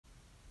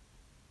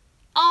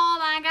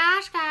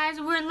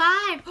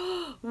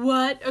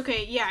What?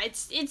 Okay, yeah,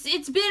 it's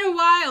been a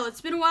while.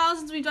 It's been a while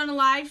since we've done a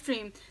live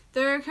stream.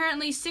 There are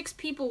currently 6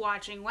 people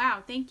watching.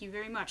 Wow, thank you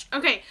very much.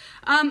 Okay,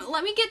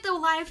 let me get the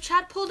live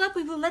chat pulled up.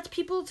 We will let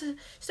people to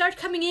start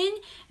coming in,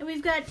 and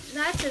we've got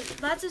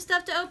lots of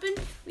stuff to open.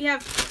 We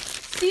have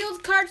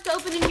sealed cards to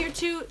open in here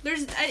too.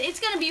 It's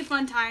gonna be a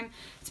fun time.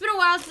 It's been a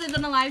while since I've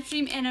done a live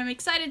stream, and I'm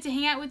excited to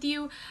hang out with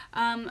you.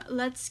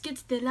 Let's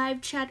get the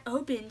live chat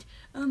opened.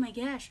 Oh my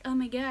gosh.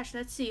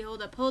 Let's see.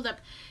 Hold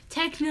up.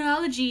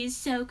 Technology is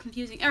so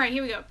confusing. All right,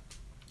 here we go.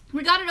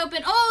 We got it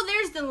open. Oh,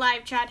 there's the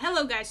live chat.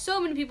 Hello, guys. So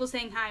many people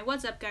saying hi.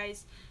 What's up,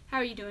 guys? How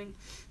are you doing?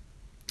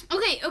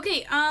 Okay.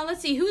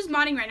 Let's see. Who's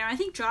modding right now? I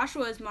think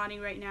Joshua is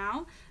modding right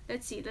now.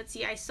 Let's see.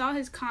 I saw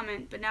his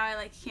comment, but now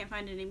I can't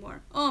find it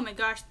anymore. Oh my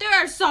gosh, there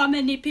are so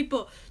many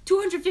people.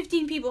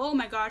 215 people. Oh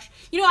my gosh.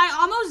 You know, I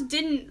almost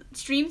didn't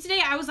stream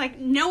today. I was like,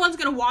 no one's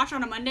gonna watch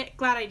on a Monday.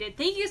 Glad I did.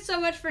 Thank you so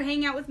much for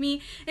hanging out with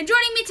me and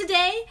joining me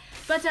today.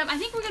 But I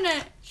think we're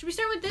gonna. Should we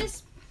start with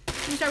this?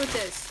 Should we start with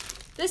this?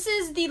 This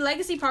is the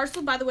legacy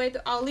parcel, by the way.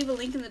 I'll leave a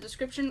link in the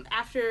description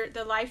after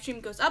the live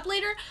stream goes up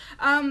later.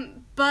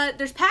 But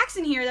there's packs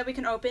in here that we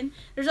can open.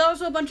 There's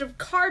also a bunch of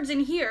cards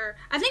in here.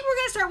 I think we're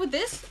going to start with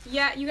this.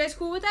 Yeah, you guys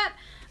cool with that?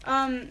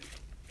 I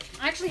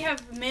actually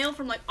have mail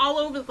from all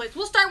over the place.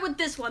 We'll start with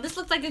this one. This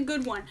looks like a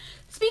good one.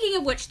 Speaking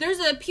of which, there's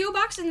a P.O.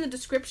 box in the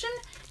description,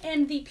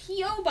 and the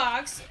P.O.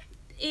 box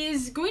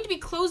is going to be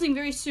closing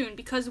very soon,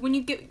 because when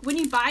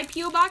you buy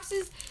P.O.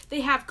 boxes,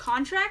 they have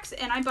contracts,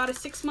 and I bought a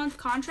 6-month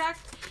contract,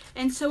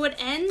 and so it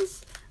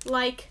ends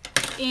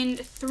in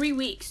 3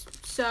 weeks.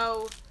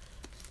 So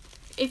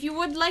if you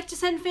would like to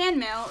send fan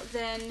mail,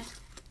 then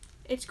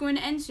it's going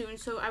to end soon,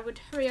 so I would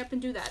hurry up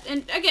and do that.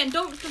 And again,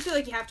 don't feel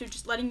like you have to,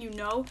 just letting you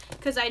know,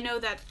 because I know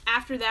that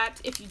after that,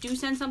 if you do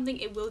send something,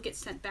 it will get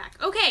sent back.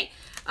 Okay,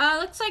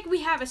 looks like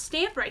we have a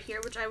stamp right here,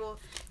 which I will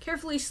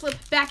carefully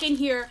slip back in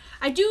here.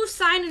 I do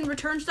sign and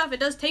return stuff. It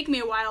does take me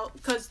a while,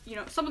 because, you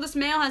know, some of this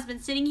mail has been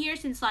sitting here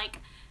since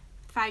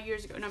 5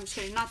 years ago. No, I'm just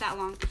kidding, not that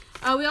long.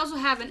 We also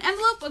have an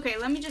envelope. Okay,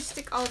 let me just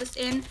stick all this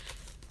in.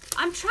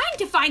 I'm trying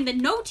to find the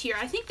note here.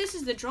 I think this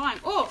is the drawing.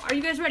 Oh, are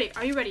you guys ready?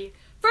 Are you ready?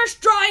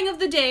 First drawing of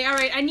the day. All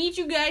right, I need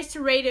you guys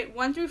to rate it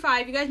 1 through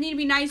 5. You guys need to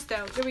be nice,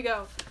 though. Here we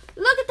go.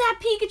 Look at that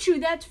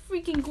Pikachu. That's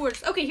freaking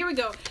gorgeous. Okay, here we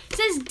go. It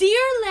says, Dear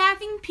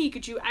Laughing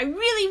Pikachu, I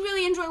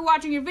really enjoy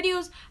watching your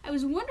videos. I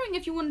was wondering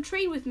if you want to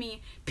trade with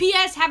me.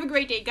 P.S. Have a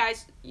great day,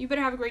 guys. You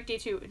better have a great day,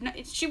 too.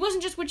 She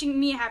wasn't just wishing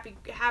me have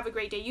a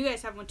great day. You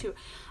guys have one, too.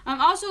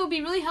 Also, it would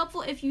be really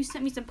helpful if you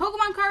sent me some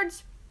Pokemon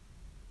cards.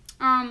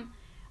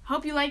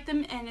 Hope you like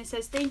them, and it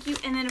says thank you.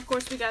 And then, of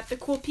course, we got the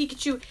cool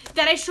Pikachu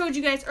that I showed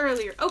you guys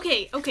earlier.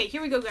 Okay,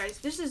 here we go, guys.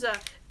 This is a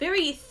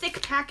very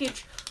thick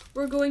package.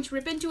 We're going to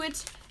rip into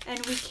it,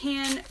 and we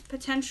can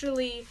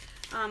potentially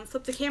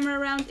flip the camera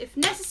around if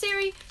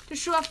necessary to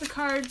show off the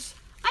cards.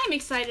 I'm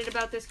excited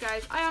about this,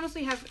 guys. I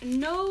honestly have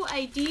no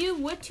idea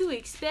what to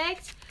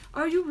expect.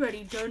 Are you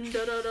ready? Dun,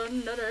 dun, dun,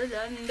 dun, dun, dun,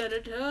 dun,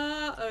 dun,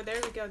 dun. Oh,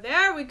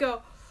 there we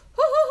go.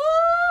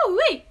 Woo-hoo-hoo!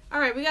 Wait!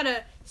 Alright, we got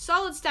a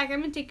solid stack.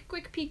 I'm gonna take a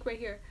quick peek right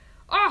here.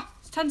 Oh,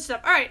 it's tons of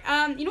stuff. Alright,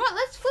 you know what?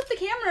 Let's flip the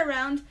camera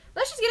around.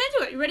 Let's just get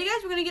into it. You ready, guys?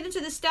 We're gonna get into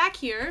the stack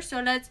here. So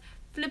let's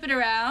flip it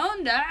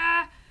around.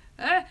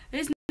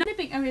 It's not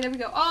flipping. Okay, there we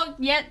go. Oh,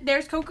 yeah,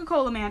 there's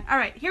Coca-Cola Man.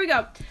 Alright, here we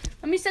go.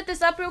 Let me set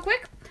this up real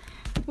quick.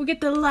 We'll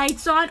get the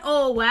lights on.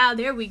 Oh, wow,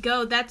 there we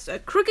go. That's a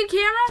crooked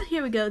camera.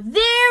 Here we go.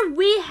 There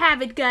we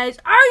have it, guys.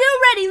 Are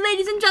you ready,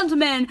 ladies and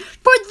gentlemen,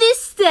 for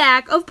this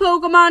stack of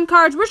Pokemon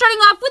cards? We're starting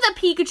off with a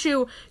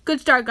Pikachu.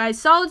 Good start, guys.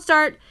 Solid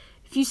start.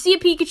 If you see a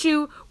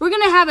Pikachu, we're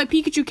going to have a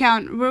Pikachu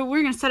count. We're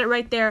going to set it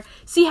right there.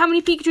 See how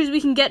many Pikachus we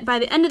can get by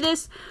the end of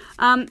this.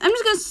 I'm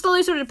just going to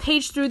slowly sort of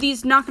page through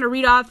these. Not going to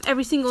read off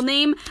every single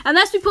name.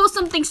 Unless we pull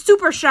something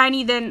super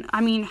shiny, then,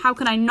 I mean, how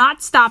can I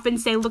not stop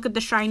and say, look at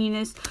the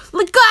shininess.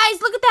 Look,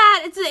 guys, look at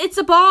that. It's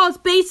a ball. It's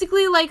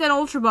basically like an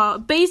Ultra Ball.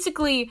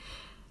 Basically,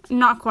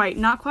 not quite.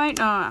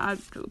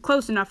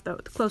 Close enough, though.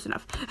 Close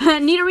enough.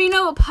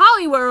 Nidorino,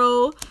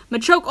 Poliwhirl,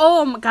 Machoke.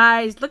 Oh,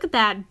 guys, look at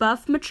that.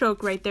 Buff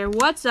Machoke right there.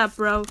 What's up,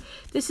 bro?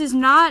 This is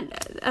not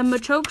a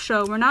Machoke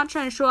show. We're not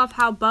trying to show off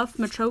how buff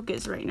Machoke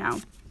is right now.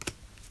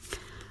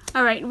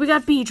 Alright, we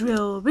got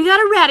Beedrill. We got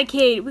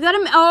Eradicate. We got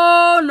him.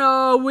 Oh,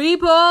 no. We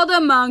pulled a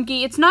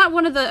monkey. It's not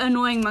one of the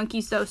annoying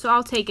monkeys, though, so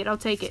I'll take it.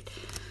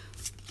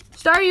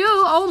 Staryu.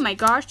 Oh, my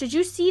gosh. Did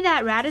you see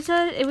that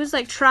Rattata? It was,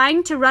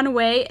 trying to run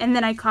away, and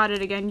then I caught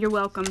it again. You're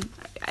welcome.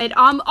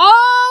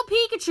 Oh,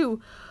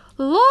 Pikachu.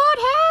 Lord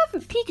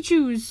have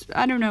Pikachus.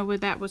 I don't know where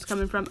that was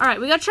coming from.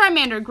 Alright, we got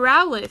Charmander,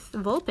 Growlithe,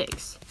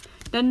 Vulpix.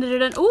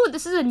 Oh,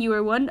 this is a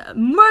newer one.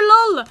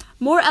 Merlol.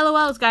 More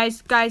LOLs,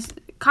 guys.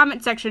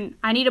 Comment section.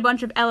 I need a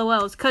bunch of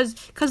LOLs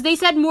because they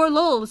said more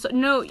lols.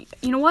 No,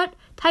 you know what?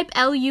 Type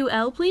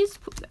LUL, please.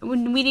 We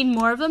need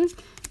more of them.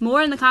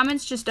 More in the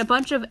comments, just a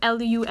bunch of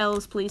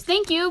LULs, please.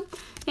 Thank you.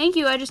 Thank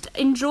you. I just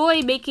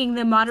enjoy making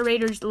the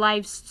moderators'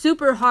 lives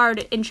super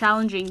hard and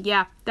challenging.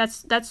 Yeah,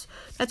 that's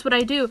what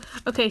I do.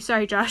 Okay,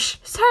 sorry, Josh.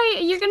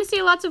 Sorry, you're gonna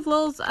see lots of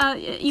lulls,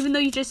 even though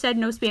you just said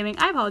no spamming.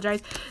 I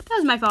apologize. That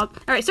was my fault.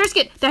 All right,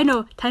 Surskit,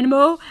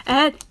 Dynamo,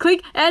 and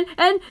Clink, and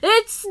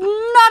it's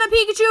not a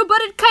Pikachu,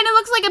 but it kind of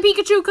looks like a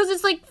Pikachu because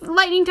it's like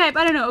lightning type.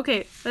 I don't know.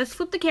 Okay, let's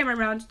flip the camera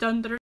around.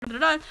 Dun, dun, dun,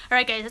 dun, dun. All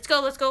right, guys, let's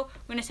go. Let's go.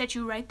 We're gonna set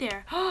you right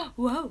there.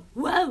 Whoa,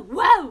 whoa,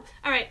 whoa.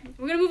 All right,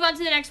 we're gonna move on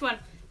to the next one.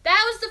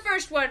 That was the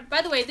first one.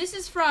 By the way, this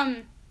is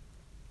from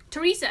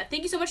Teresa.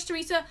 Thank you so much,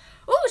 Teresa.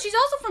 Oh, she's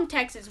also from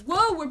Texas.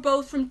 Whoa, we're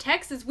both from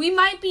Texas. We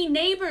might be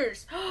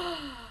neighbors.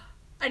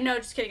 No,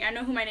 just kidding. I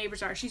know who my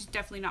neighbors are. She's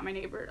definitely not my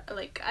neighbor.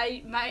 Like,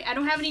 I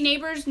don't have any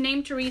neighbors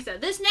named Teresa.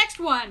 This next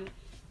one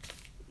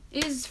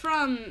is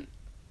from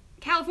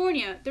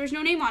California. There's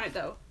no name on it,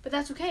 though. But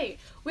that's okay.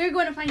 We're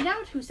going to find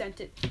out who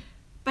sent it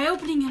by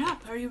opening it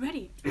up. Are you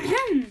ready?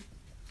 I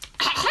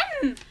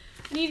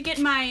need to get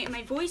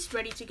my voice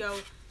ready to go.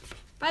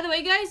 By the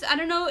way, guys, I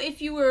don't know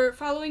if you were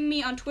following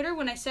me on Twitter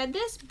when I said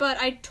this, but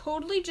I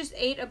totally just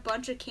ate a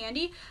bunch of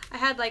candy. I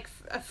had, like,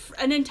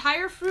 an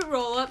entire fruit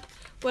roll-up.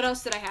 What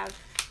else did I have?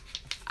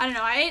 I don't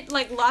know. I ate,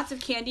 like, lots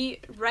of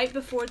candy right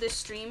before this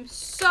stream,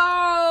 so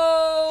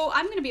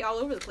I'm going to be all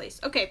over the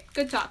place. Okay,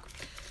 good talk.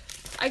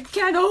 I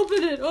can't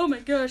open it. Oh, my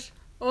gosh.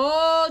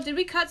 Oh, did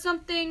we cut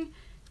something?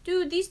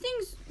 Dude, these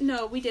things...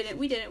 No, we didn't.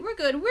 We didn't. We're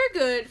good. We're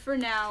good for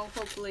now,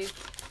 hopefully.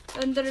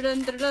 Dun, dun,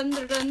 dun, dun, dun,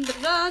 dun, dun,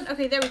 dun, dun.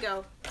 Okay, there we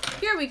go.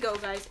 Here we go,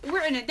 guys.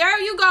 We're in it. There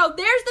you go.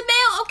 There's the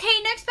mail.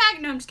 Okay, next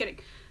pack. No, I'm just kidding.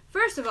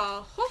 First of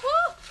all,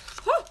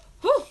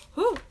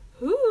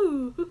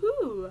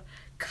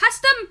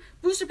 custom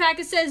booster pack.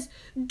 It says,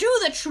 do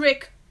the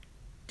trick.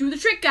 Do the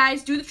trick,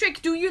 guys. Do the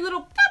trick. Do your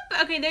little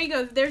pop. Okay, there you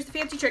go. There's the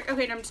fancy trick.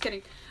 Okay, no, I'm just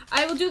kidding.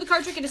 I will do the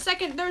card trick in a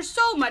second. There's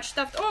so much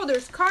stuff. Oh,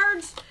 there's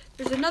cards.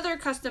 There's another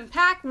custom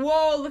pack.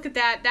 Whoa, look at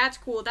that. That's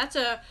cool. That's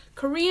a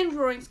Korean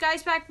Roaring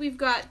Skies pack. We've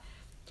got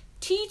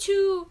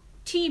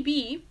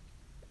T2TB.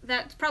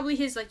 That's probably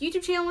his like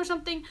YouTube channel or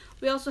something.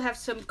 We also have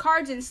some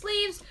cards and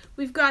sleeves.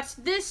 We've got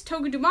this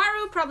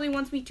Togedumaru. Probably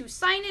wants me to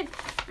sign it.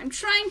 I'm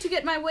trying to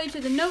get my way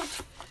to the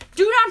note.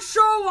 Do not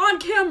show on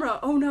camera.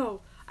 Oh no.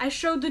 I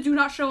showed the do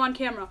not show on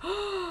camera.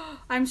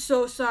 I'm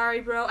so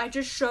sorry, bro. I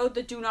just showed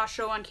the do not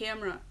show on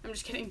camera. I'm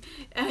just kidding.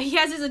 He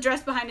has his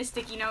address behind a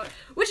sticky note,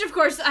 which of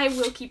course I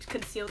will keep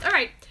concealed. All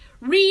right.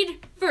 Read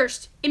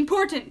first.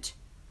 Important.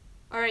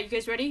 All right, you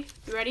guys ready?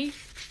 You ready?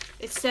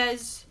 It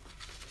says,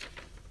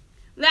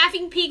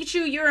 laughing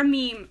Pikachu, you're a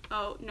meme.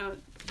 Oh, no,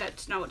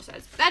 that's not what it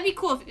says. That'd be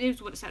cool if it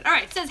was what it said. All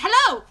right, it says,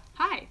 hello.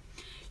 Hi.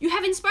 You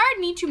have inspired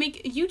me to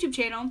make a YouTube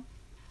channel.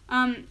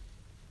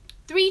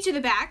 3 to the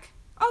back.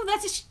 Oh,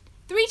 that's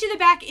 3 to the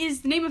back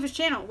is the name of his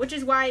channel, which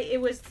is why it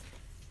was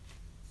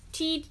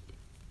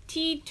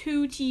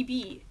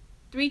T2TB.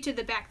 3 to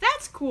the back.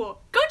 That's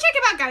cool. Go check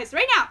him out, guys,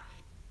 right now.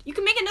 You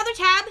can make another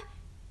tab.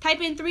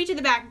 Type in 3 to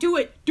the back. Do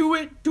it. Do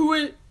it. Do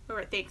it. All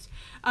right, thanks.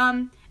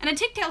 And a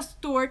Ticktail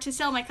store to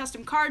sell my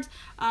custom cards.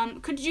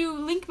 Could you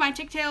link my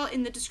Ticktail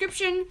in the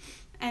description?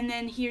 And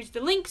then here's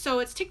the link. So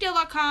it's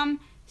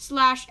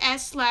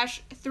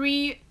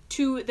ticktail.com/s/3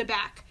 to the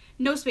back.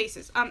 No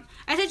spaces. I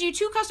sent you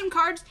 2 custom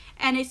cards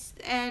and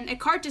a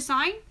card to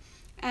sign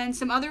and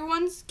some other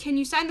ones. Can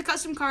you sign the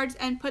custom cards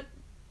and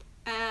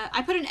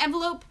I put an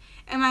envelope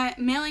and my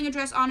mailing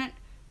address on it.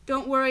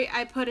 Don't worry,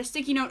 I put a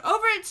sticky note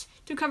over it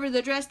to cover the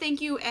address.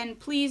 Thank you, and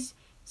please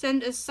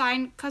send a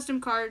signed custom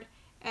card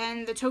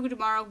and the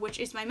Togedumaru, which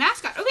is my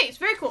mascot. Okay, it's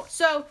very cool.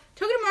 So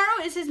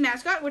Togedumaru is his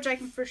mascot, which I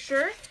can for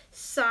sure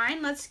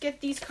sign. Let's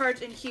get these cards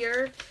in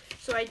here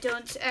so I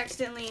don't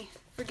accidentally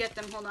forget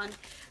them. Hold on.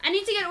 I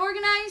need to get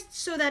organized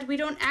so that we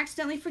don't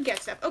accidentally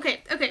forget stuff.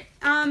 Okay.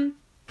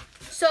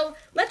 So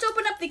let's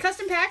open up the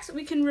custom packs.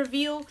 We can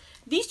reveal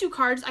these 2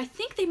 cards. I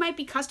think they might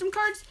be custom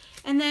cards.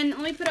 And then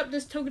let me put up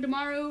this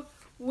Togedumaru,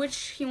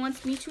 which he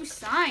wants me to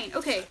sign.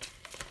 Okay.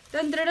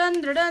 Dun, dun,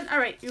 dun, dun, dun. All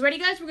right, you ready,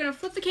 guys? We're gonna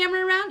flip the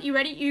camera around. You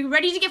ready? You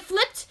ready to get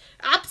flipped?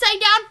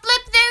 Upside down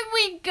flip. There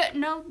we go.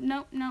 No.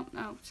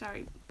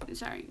 Sorry.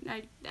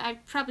 I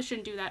probably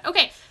shouldn't do that.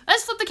 Okay,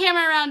 let's flip the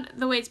camera around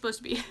the way it's supposed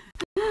to be.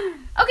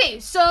 Okay,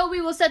 so we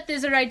will set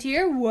this right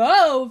here.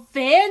 Whoa,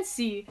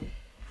 fancy.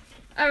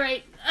 All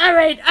right.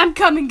 I'm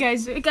coming,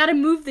 guys. I gotta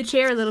move the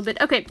chair a little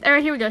bit. Okay. All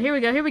right. Here we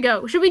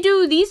go. Should we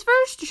do these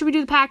first? Or should we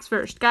do the packs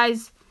first,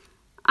 guys?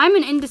 I'm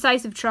an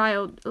indecisive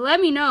child. Let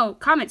me know.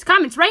 Comments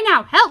right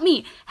now. Help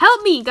me,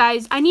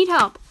 guys. I need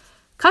help.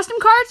 Custom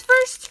cards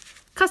first.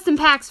 Custom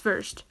packs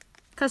first.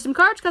 Custom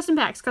cards, custom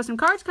packs. Custom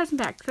cards, custom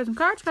packs. Custom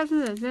cards, custom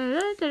custom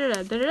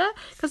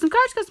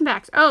cards, custom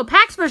packs. Oh,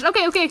 packs first.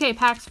 Okay,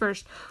 packs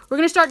first. We're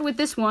gonna start with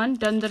this one.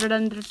 Dun dun dun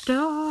dun dun.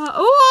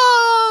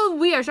 Oh,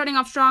 we are starting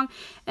off strong.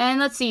 And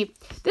let's see.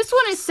 This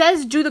one, it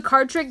says do the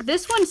card trick.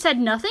 This one said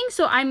nothing,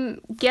 so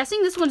I'm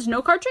guessing this one's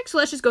no card trick. So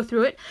let's just go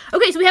through it.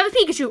 Okay, so we have a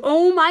Pikachu.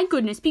 Oh my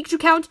goodness, Pikachu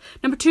count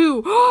number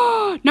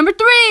 2. Number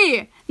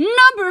 3.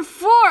 Number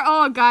 4.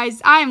 Oh, guys,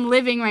 I am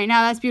living right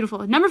now. That's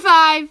beautiful. Number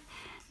 5.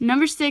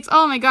 Number 6.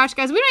 Oh my gosh,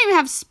 guys, we don't even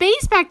have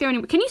space back there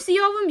anymore. Can you see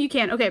all of them? You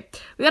can. Okay,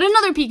 we got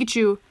another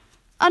Pikachu.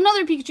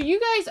 Another Pikachu.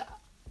 You guys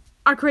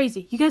are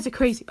crazy. You guys are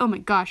crazy. Oh my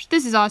gosh,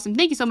 this is awesome.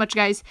 Thank you so much,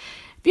 guys.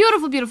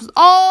 Beautiful, beautiful.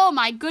 Oh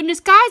my goodness,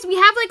 guys, we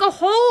have like a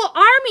whole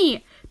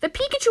army. The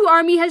Pikachu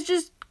army has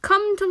just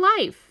come to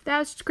life.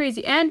 That's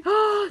crazy. And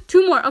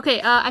 2 more. Okay,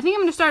 I think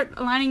I'm gonna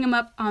start lining them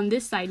up on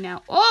this side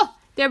now. Oh,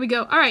 there we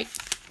go. All right,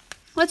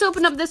 let's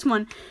open up this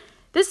one.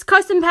 This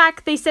custom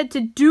pack, they said to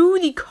do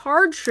the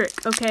card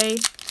trick. Okay,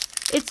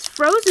 it's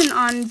frozen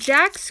on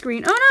Jack's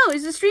screen. Oh no,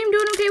 is the stream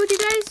doing okay with you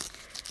guys?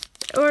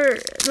 Or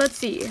let's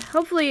see.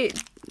 Hopefully,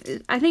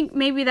 I think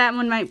maybe that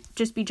one might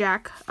just be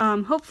Jack.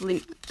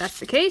 Hopefully that's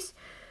the case.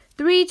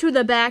 3 to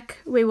the back.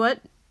 Wait, what?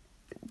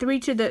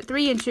 3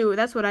 and 2.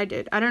 That's what I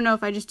did. I don't know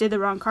if I just did the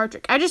wrong card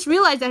trick. I just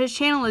realized that his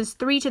channel is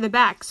 3 to the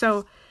back,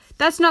 so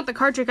that's not the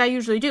card trick I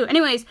usually do.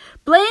 Anyways,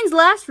 Blaine's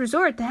Last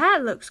Resort.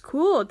 That looks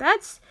cool.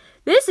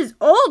 This is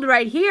old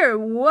right here.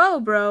 Whoa,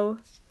 bro.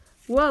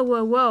 Whoa,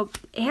 whoa, whoa.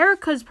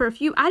 Erica's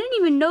perfume. I didn't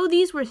even know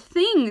these were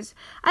things.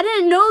 I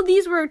didn't know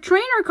these were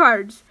trainer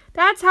cards.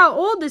 That's how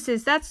old this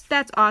is. That's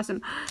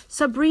awesome.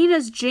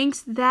 Sabrina's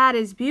Jinx. That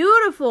is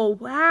beautiful.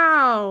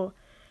 Wow.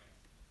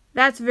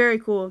 That's very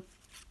cool.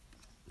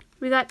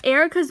 We got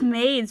Erica's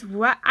Maids.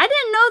 What? I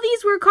didn't know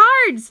these were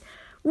cards.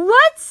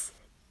 What?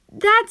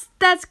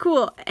 That's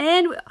cool.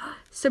 And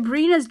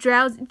Sabrina's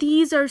Drowse.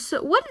 These are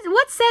so. What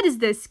set is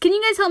this? Can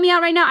you guys help me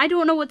out right now? I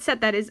don't know what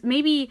set that is.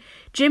 Maybe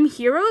Gym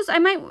Heroes.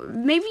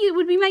 Maybe it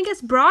would be my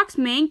guess. Brock's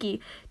Mankey.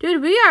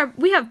 Dude,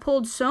 we have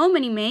pulled so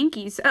many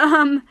Mankeys.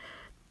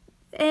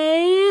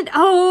 And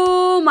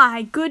oh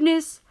my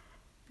goodness,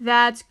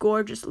 that's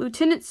gorgeous.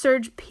 Lieutenant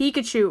Surge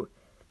Pikachu.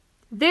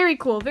 Very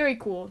cool. Very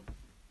cool.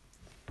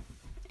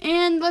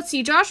 And let's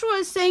see. Joshua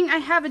is saying I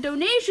have a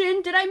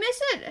donation. Did I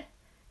miss it?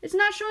 It's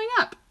not showing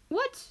up.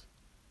 What?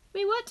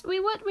 Wait, what?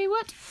 Wait, what? Wait,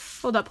 what?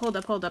 Hold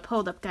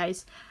up,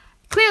 guys.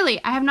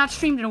 Clearly, I have not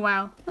streamed in a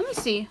while. Let me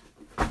see.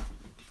 I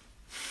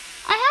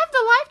have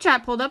the live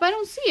chat pulled up. I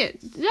don't see it.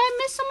 Did I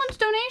miss someone's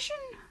donation?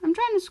 I'm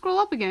trying to scroll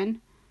up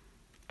again.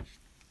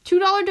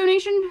 $2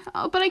 donation?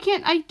 Oh, but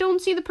I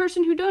don't see the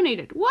person who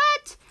donated.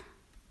 What?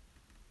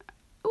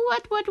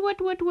 What?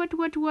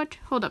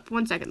 Hold up,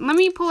 1 second. Let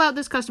me pull out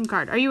this custom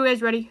card. Are you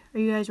guys ready? Are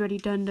you guys ready?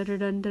 Dun, dun, dun,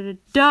 dun, dun,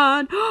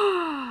 dun.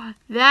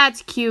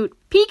 That's cute.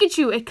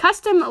 Pikachu, a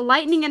custom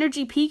lightning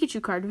energy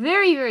Pikachu card.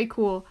 Very, very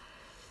cool.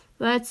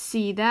 Let's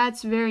see.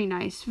 That's very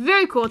nice.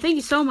 Very cool. Thank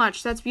you so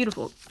much. That's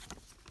beautiful.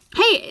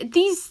 Hey,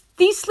 these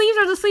sleeves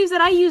are the sleeves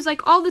that I use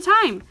like all the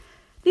time.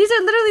 These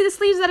are literally the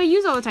sleeves that I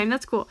use all the time.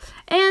 That's cool.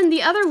 And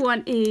the other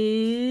one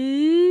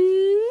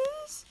is...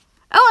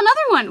 Oh,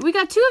 another one. We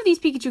got 2 of these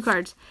Pikachu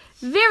cards.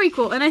 Very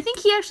cool. And I think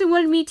he actually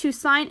wanted me to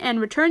sign and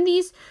return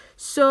these.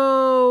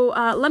 So,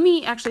 let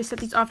me actually set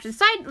these off to the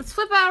side. Let's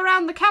flip out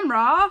around the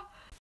camera.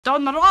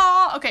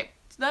 Okay,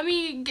 so let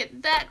me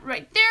get that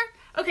right there.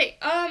 Okay,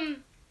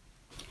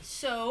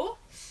 so,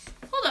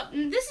 hold up.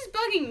 This is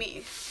bugging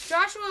me.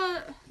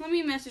 Joshua, let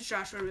me message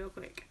Joshua real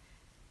quick.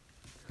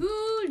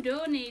 Who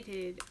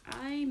donated?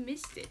 I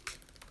missed it.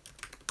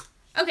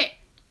 Okay.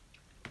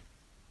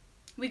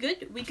 We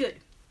good? We good.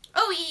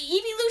 Oh,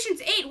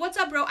 Evolutions 8, what's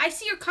up, bro? I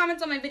see your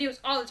comments on my videos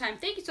all the time.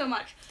 Thank you so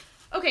much.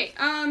 Okay,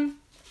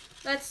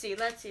 let's see.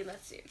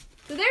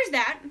 So there's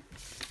that.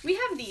 We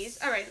have these.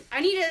 All right, I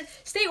need to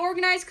stay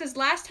organized because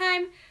last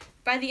time,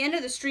 by the end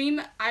of the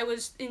stream, I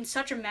was in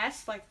such a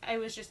mess. Like, it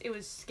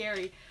was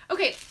scary.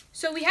 Okay,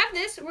 so we have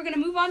this. We're going to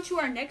move on to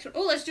our next one.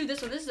 Oh, let's do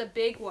this one. This is a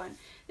big one.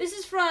 This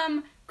is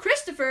from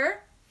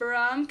Christopher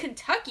from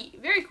Kentucky.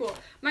 Very cool.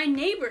 My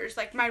neighbors,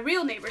 like my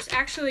real neighbors,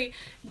 actually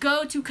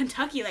go to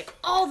Kentucky like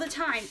all the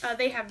time.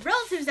 They have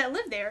relatives that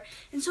live there,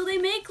 and so they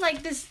make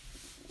like this,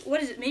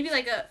 what is it, maybe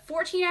like a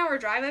 14-hour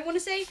drive, I want to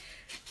say.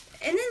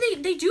 And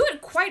then they do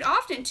it quite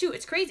often too.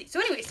 It's crazy. So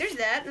anyways, there's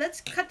that.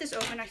 Let's cut this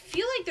open. I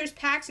feel like there's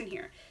packs in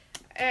here.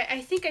 I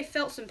think I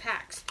felt some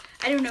packs.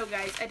 I don't know,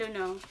 guys. I don't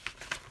know.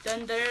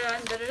 Dun dun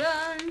dun dun dun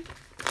dun.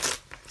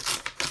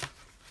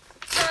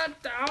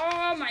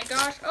 Oh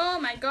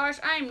my gosh,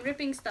 I'm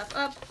ripping stuff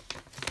up.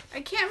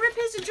 I can't rip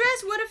his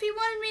address. What if he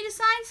wanted me to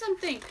sign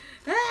something?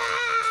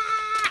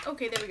 Ah!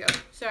 Okay, there we go.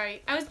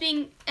 Sorry, I was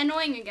being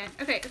annoying again.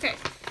 Okay.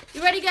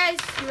 You ready, guys?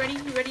 You ready?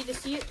 You ready to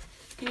see it?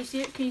 Can you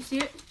see it? Can you see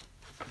it?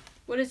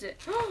 What is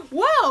it?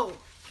 Whoa!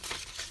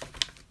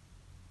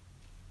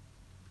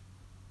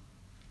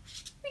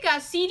 We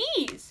got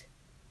CDs.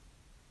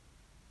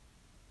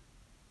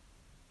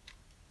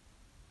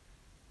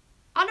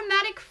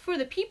 Automatic for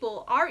the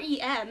People,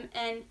 REM,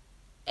 and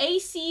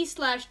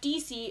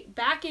AC/DC,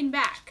 Back in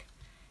Back.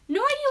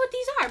 No idea what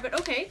these are, but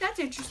okay, that's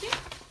interesting.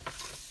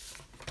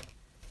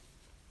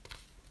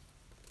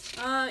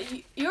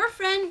 Your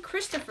friend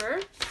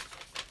Christopher.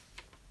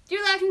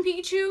 Dear Laughing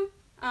Pikachu,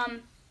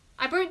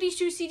 I burnt these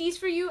 2 CDs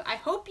for you. I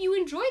hope you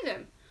enjoy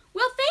them.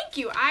 Well, thank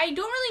you. I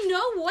don't really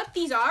know what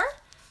these are.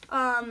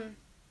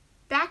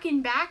 Back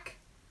in Back,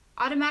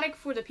 Automatic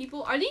for the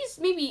People. Are these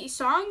maybe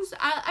songs?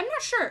 I'm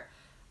not sure.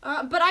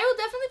 But I will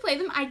definitely play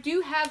them. I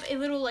do have a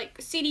little like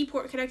CD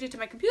port connected to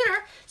my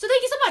computer. So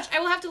thank you so much. I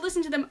will have to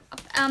listen to them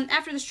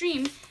after the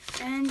stream.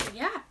 And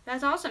yeah,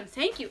 that's awesome.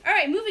 Thank you. All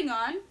right, moving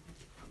on.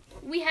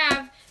 We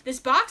have this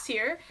box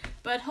here,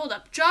 but hold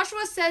up.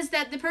 Joshua says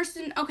that the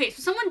person, okay,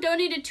 so someone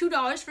donated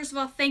 $2. First of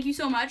all, thank you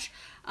so much.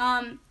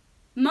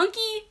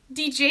 Monkey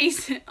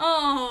DJs.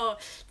 Oh,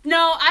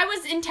 no, I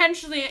was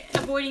intentionally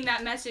avoiding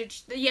that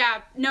message.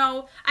 Yeah,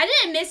 no, I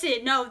didn't miss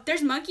it. No,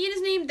 there's Monkey in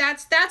his name.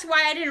 That's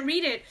why I didn't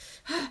read it.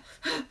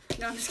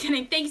 No, I'm just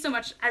kidding. Thank you so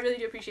much. I really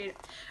do appreciate it.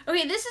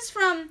 Okay, this is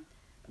from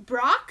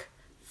Brock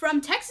from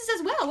Texas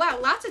as well. Wow,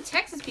 lots of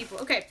Texas people.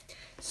 Okay,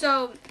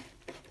 so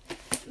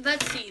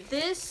let's see.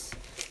 This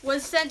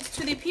was sent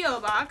to the P.O.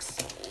 box.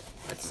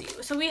 Let's see.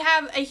 So we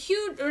have a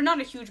huge, or not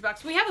a huge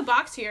box. We have a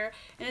box here,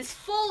 and it's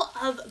full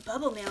of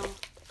bubble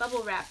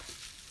wrap.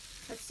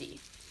 Let's see.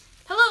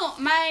 Hello,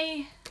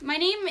 my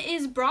name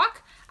is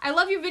Brock. I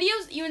love your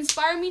videos. You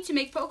inspire me to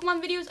make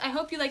Pokemon videos. I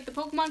hope you like the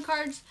Pokemon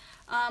cards.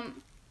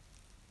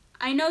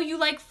 I know you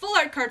like full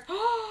art cards.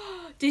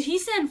 Did he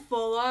send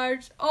full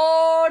art?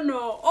 Oh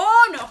no.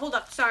 Oh no. Hold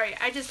up. Sorry.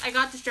 I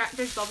got distracted.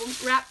 There's bubble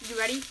wrap. You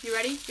ready? You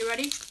ready? You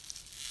ready?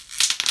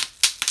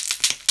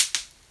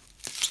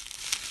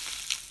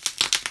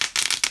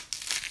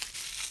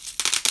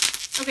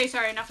 Okay,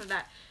 sorry, enough of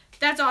that.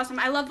 That's awesome.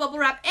 I love bubble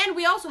wrap. And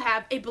we also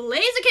have a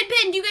Blaziken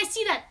pin. Do you guys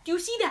see that? Do you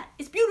see that?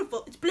 It's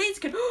beautiful. It's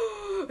Blaziken.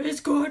 It's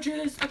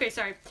gorgeous. Okay,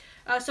 sorry.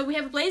 So we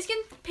have a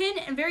Blaziken pin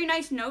and very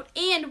nice note.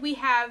 And we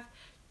have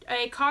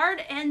a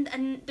card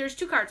and there's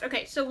 2 cards.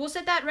 Okay, so we'll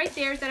set that right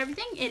there. Is that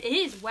everything? It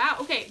is. Wow.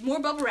 Okay,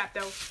 more bubble wrap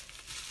though.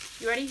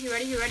 You ready? You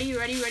ready? You ready? You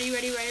ready? Ready?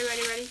 Ready? Ready?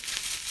 Ready? Ready?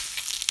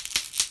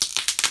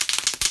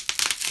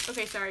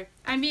 Okay, sorry.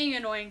 I'm being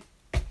annoying.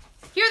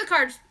 Here are the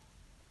cards.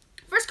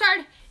 First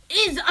card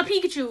is a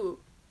Pikachu.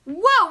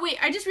 Whoa, wait,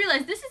 I just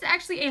realized this is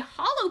actually a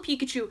holo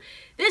Pikachu.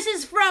 This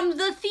is from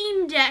the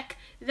theme deck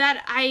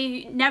that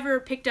I never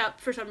picked up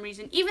for some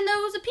reason, even though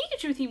it was a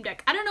Pikachu theme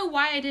deck. I don't know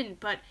why I didn't,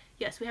 but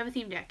yes, we have a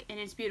theme deck, and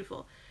it's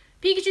beautiful.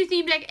 Pikachu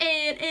theme deck,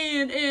 and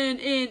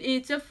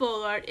it's a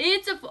full art.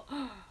 It's an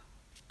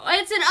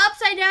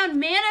upside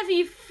down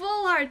Manaphy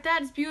full art.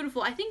 That's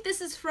beautiful. I think this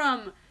is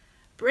from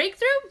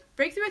Breakthrough,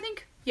 I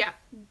think. Yeah,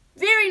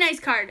 very nice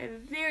card,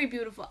 very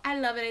beautiful. I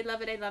love it, I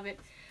love it, I love it.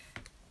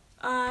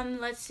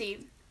 Let's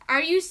see.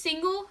 Are you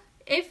single?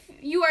 If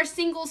you are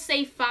single,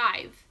 say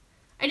 5.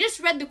 I just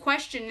read the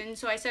question, and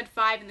so I said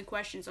 5 in the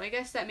question, so I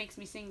guess that makes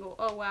me single.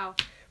 Oh, wow.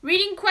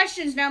 Reading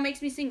questions now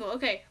makes me single.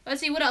 Okay, let's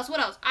see. What else?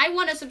 What else? I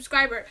want a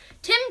subscriber.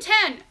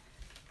 Tim10.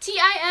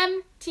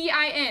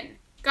 Timtin.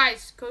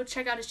 Guys, go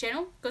check out his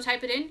channel. Go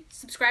type it in.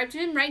 Subscribe to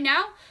him right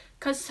now,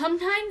 because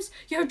sometimes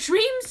your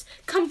dreams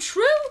come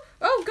true.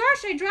 Oh,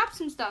 gosh, I dropped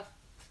some stuff.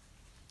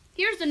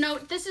 Here's the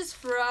note. This is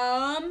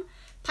from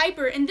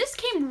Piper, and this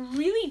came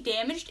really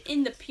damaged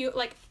in the pure,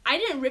 like, I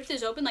didn't rip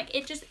this open, like,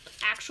 it just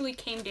actually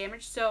came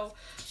damaged, so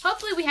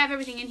hopefully we have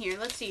everything in here.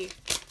 Let's see.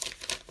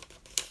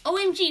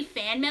 OMG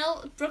fan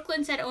mail.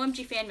 Brooklyn said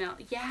OMG fan mail.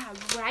 Yeah,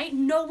 right?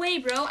 No way,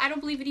 bro. I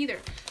don't believe it either.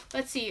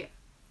 Let's see.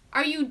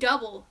 Are you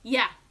double?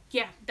 Yeah,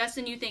 that's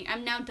the new thing.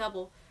 I'm now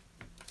double.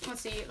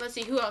 Let's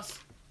see, who else?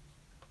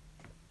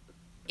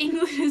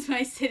 England is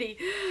my city.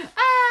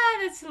 Ah,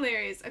 that's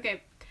hilarious.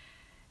 Okay.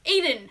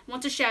 Aiden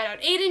wants a shout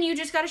out. Aiden, you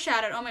just got a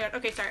shout out. Oh my god.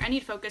 Okay, sorry. I need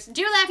to focus.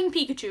 Dear Laughing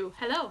Pikachu.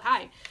 Hello.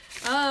 Hi.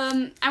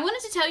 I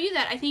wanted to tell you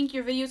that I think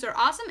your videos are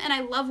awesome and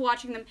I love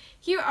watching them.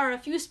 Here are a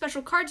few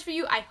special cards for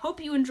you. I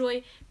hope you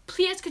enjoy.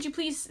 P.S. Could you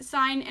please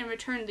sign and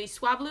return the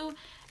Swablu?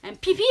 And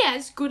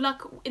P.P.S. Good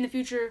luck in the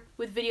future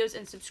with videos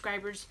and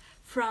subscribers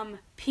from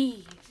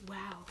P.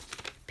 Wow.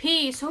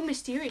 P, so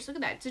mysterious. Look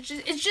at that.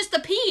 It's just the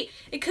P.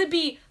 It could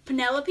be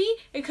Penelope.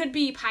 It could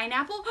be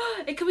Pineapple.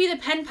 It could be the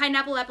pen,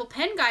 pineapple, apple,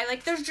 pen guy.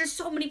 Like, there's just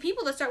so many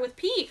people that start with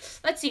P.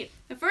 Let's see.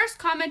 The first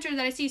commenter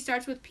that I see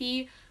starts with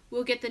P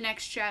will get the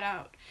next shout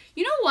out.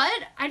 You know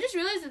what? I just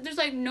realized that there's,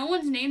 like, no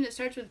one's name that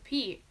starts with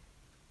P.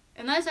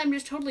 Unless I'm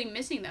just totally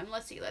missing them.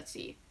 Let's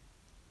see.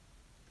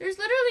 There's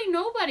literally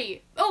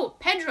nobody. Oh,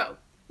 Pedro.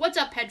 What's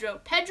up,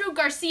 Pedro? Pedro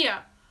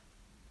Garcia.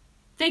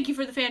 Thank you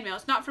for the fan mail.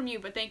 It's not from you,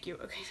 but thank you.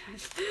 Okay,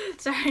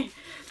 sorry.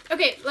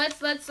 Okay, let's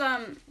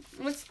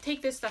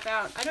take this stuff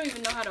out. I don't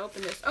even know how to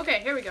open this.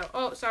 Okay, here we go.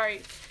 Oh,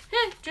 sorry.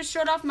 Just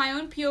showed off my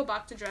own P.O.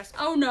 box address.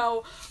 Oh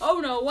no.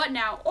 Oh no. What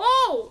now?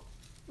 Oh,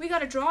 we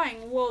got a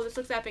drawing. Whoa, this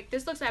looks epic.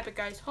 This looks epic,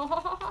 guys. Ha ha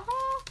ha ha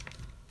ha.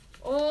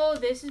 Oh,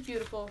 this is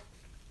beautiful.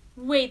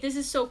 Wait, this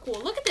is so cool.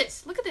 Look at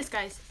this. Look at this,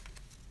 guys.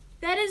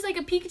 That is like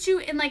a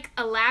Pikachu in like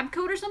a lab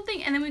coat or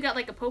something, and then we got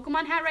like a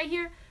Pokemon hat right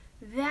here.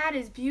 That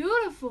is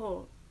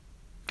beautiful.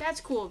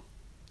 That's cool.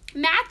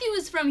 Matthew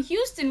is from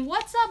Houston.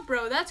 What's up,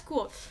 bro? That's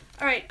cool.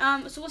 All right,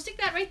 so we'll stick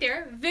that right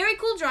there. Very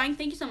cool drawing.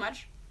 Thank you so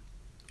much.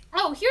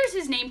 Oh, here's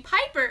his name,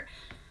 Piper.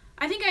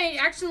 I think I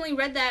accidentally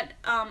read that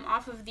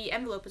off of the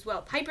envelope as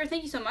well. Piper,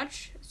 thank you so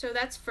much. So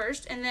that's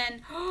first, and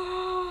then,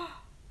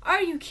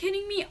 are you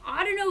kidding me?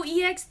 Autono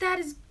EX, that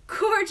is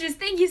gorgeous.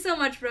 Thank you so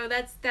much, bro.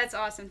 That's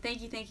awesome.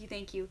 Thank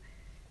you.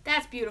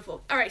 That's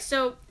beautiful. All right,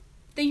 so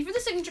thank you for the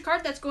signature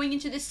card. That's going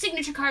into the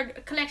signature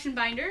card collection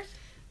binder.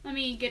 Let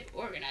me get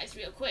organized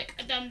real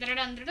quick.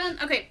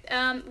 Okay,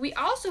 we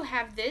also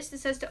have this.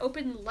 This says to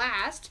open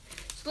last.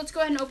 So let's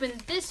go ahead and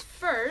open this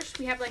first.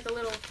 We have like a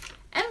little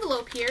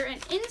envelope here,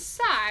 and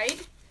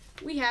inside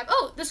we have,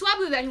 oh, the swab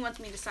glue that he wants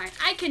me to sign.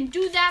 I can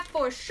do that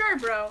for sure,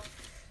 bro.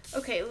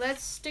 Okay,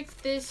 let's stick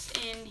this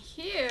in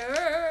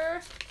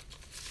here.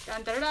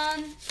 Dun, dun,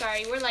 dun.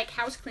 Sorry, we're like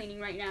house cleaning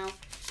right now.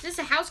 Is this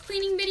a house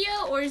cleaning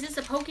video or is this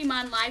a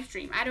Pokemon live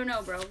stream? I don't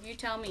know, bro. You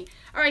tell me.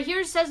 All right, here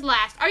it says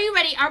last. Are you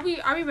ready? Are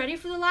we ready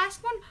for the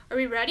last one? Are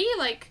we ready?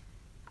 Like,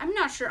 I'm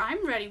not sure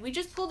I'm ready. We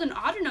just pulled an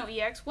Autono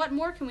EX. What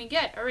more can we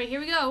get? All right,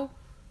 here we go.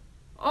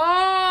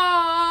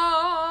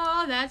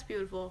 Oh, that's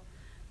beautiful.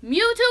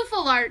 Mewtwo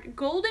full art,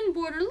 golden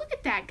border. Look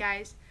at that,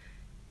 guys.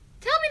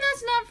 Tell me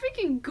that's not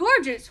freaking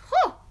gorgeous.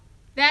 Whew.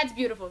 That's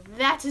beautiful.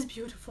 That is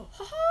beautiful.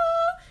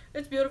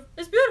 It's beautiful.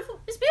 It's beautiful.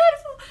 It's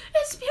beautiful.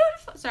 It's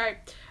beautiful. Sorry.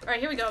 All right,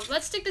 here we go.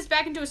 Let's stick this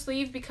back into a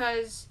sleeve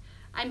because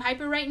I'm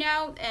hyper right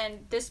now,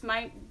 and this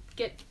might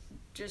get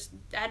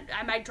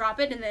I might drop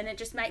it, and then it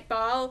just might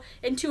fall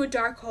into a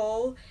dark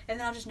hole, and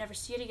then I'll just never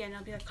see it again.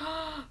 I'll be like,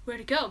 oh,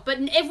 where'd it go? But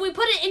if we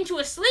put it into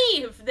a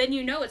sleeve, then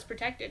you know it's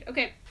protected.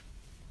 Okay.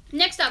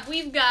 Next up,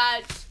 we've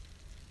got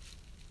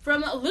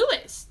from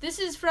Lewis. This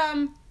is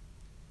from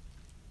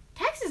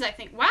Texas, I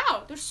think.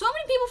 Wow, there's so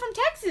many people from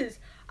Texas.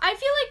 I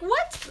feel like,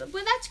 what?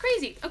 Well, that's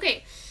crazy.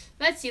 Okay,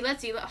 let's see.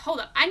 Hold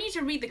up. I need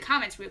to read the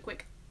comments real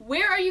quick.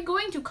 Where are you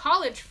going to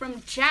college?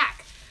 From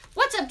Jack.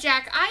 What's up,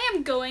 Jack? I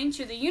am going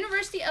to the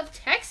University of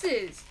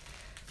Texas.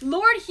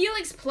 Lord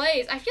Helix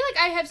Plays. I feel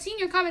like I have seen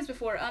your comments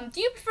before.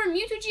 Do you prefer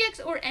Mewtwo GX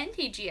or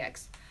Entei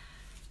GX?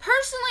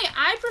 Personally,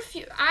 I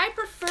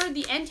prefer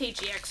the Entei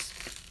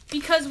GX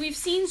because we've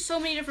seen so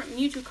many different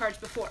Mewtwo cards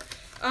before.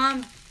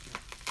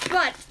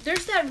 But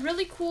there's that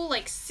really cool,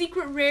 like,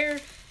 secret rare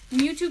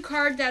Mewtwo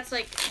card that's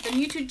like the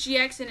Mewtwo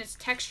GX and it's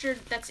textured,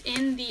 that's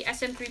in the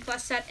SM3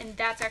 Plus set, and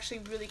that's actually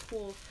really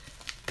cool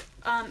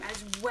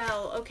as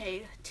well.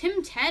 Okay,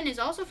 Tim 10 is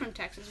also from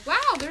Texas. Wow,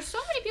 there's so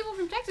many people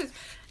from Texas.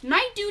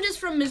 Night Dude is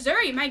from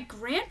Missouri. My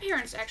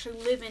grandparents actually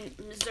live in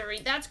Missouri.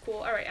 That's cool.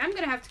 All right, I'm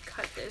gonna have to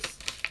cut this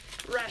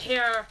right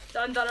here.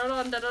 Dun, dun, dun,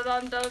 dun, dun,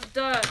 dun, dun,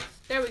 dun.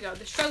 There we go.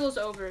 The struggle's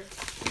over.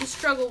 The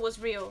struggle was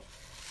real.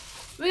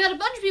 We got a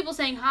bunch of people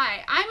saying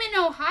hi. I'm in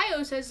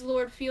Ohio, says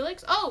Lord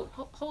Felix. Oh,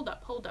 hold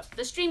up.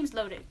 The stream's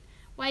loading.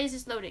 Why is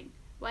this loading?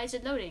 Why is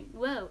it loading?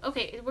 Whoa.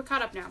 Okay, we're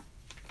caught up now.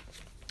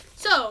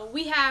 So,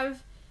 we have, it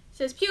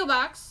says P.O.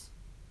 Box.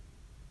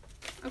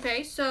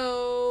 Okay,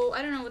 so,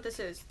 I don't know what this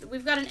is.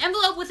 We've got an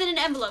envelope within an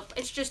envelope.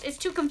 It's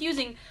too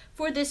confusing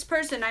for this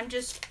person. I'm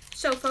just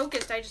so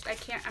focused. I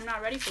can't, I'm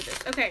not ready for this.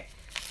 Okay,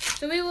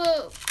 so we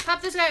will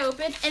pop this guy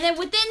open. And then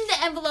within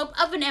the envelope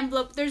of an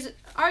envelope,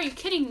 are you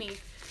kidding me?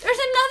 There's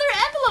another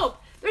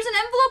envelope. There's an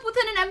envelope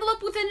within an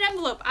envelope within an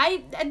envelope.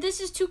 This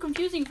is too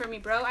confusing for me,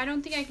 bro. I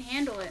don't think I can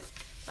handle it.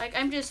 Like,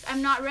 I'm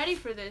not ready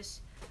for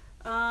this.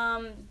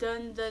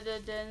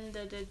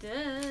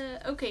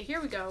 Okay,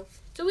 here we go.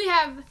 So we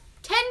have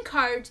 10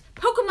 cards,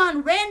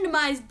 Pokemon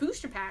randomized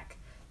booster pack.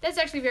 That's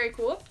actually very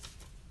cool.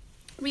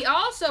 We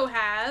also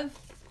have,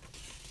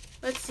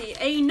 let's see,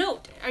 a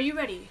note. Are you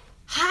ready?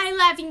 Hi,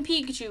 Laughing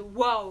Pikachu.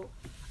 Whoa.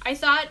 I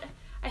thought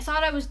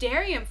I was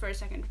Darium for a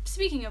second.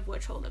 Speaking of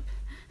which, hold up.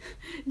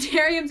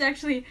 Darium's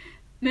actually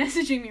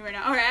messaging me right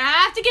now. All right,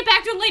 I have to get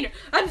back to him later.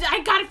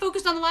 I got it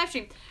focused on the live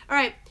stream. All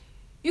right,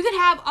 you can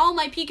have all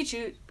my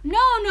Pikachu.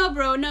 No,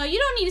 bro, no, you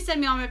don't need to send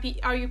me all your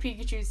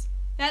Pikachus.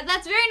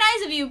 That's very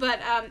nice of you,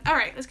 but all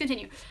right, let's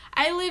continue.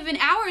 I live an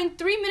hour and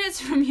 3 minutes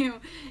from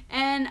you,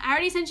 and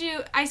I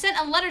sent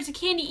a letter to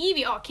Candy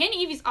Evie. Oh, Candy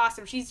Evie's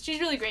awesome. She's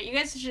really great. You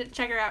guys should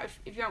check her out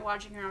if you aren't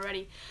watching her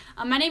already.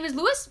 My name is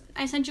Lewis.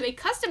 I sent you a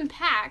custom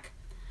pack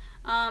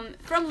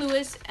from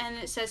Lewis, and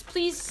it says,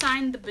 please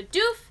sign the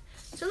Bidoof.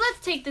 So let's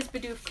take this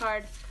Bidoof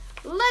card.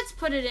 Let's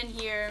put it in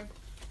here.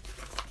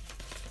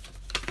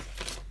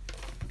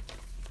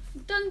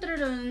 Dun, dun,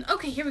 dun.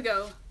 Okay, here we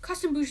go.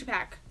 Custom booster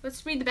pack.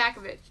 Let's read the back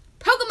of it.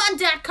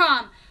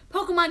 Pokemon.com.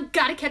 Pokemon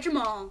gotta catch 'em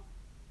all.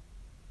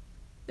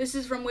 This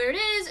is from where it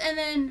is, and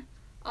then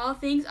all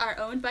things are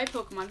owned by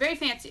Pokemon. Very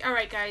fancy. All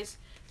right, guys.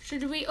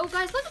 Should we? Oh,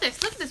 guys, look at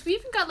this. Look at this. We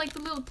even got like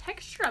the little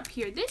texture up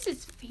here. This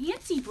is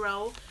fancy,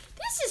 bro.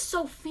 This is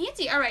so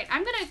fancy. All right,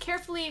 I'm gonna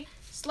carefully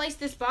slice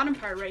this bottom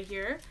part right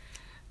here.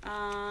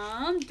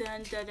 Dun,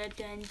 dun, dun, dun,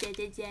 dun,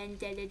 dun, dun,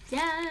 dun,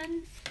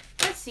 dun.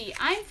 Let's see.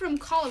 I'm from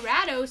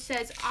Colorado,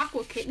 says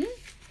Aqua Kitten.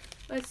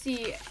 Let's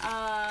see.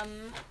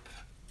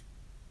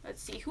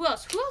 Let's see. Who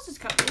else? Who else is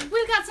coming?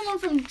 We've got someone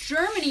from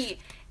Germany.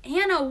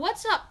 Anna,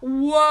 what's up?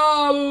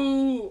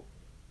 Whoa!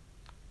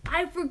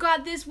 I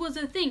forgot this was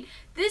a thing.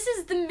 This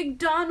is the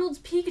McDonald's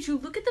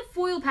Pikachu. Look at the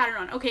foil pattern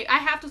on. Okay, I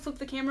have to flip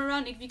the camera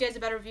around and give you guys a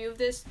better view of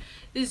this.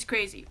 This is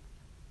crazy.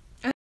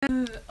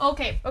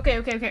 Okay.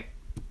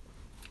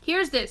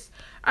 Here's this.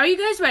 Are you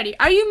guys ready?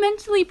 Are you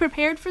mentally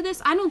prepared for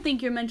this? I don't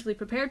think you're mentally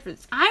prepared for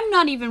this. I'm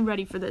not even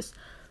ready for this.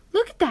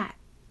 Look at that.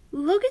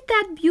 Look at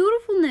that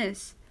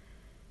beautifulness.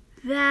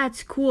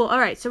 That's cool. All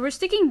right, so we're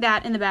sticking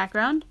that in the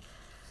background.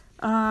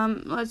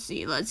 Let's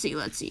see.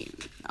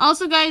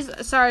 Also,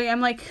 guys, sorry,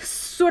 I'm like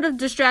sort of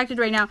distracted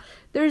right now.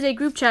 There's a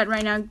group chat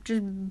right now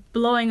just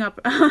blowing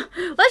up.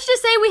 Let's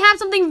just say we have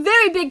something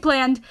very big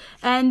planned,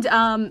 and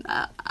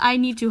I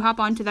need to hop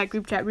onto that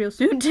group chat real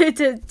soon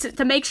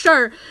to make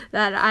sure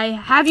that I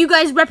have you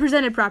guys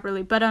represented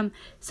properly. But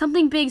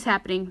something big's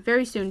happening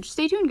very soon. Just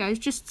stay tuned, guys.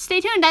 Just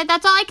stay tuned.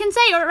 That's all I can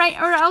say,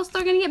 or else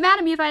they're gonna get mad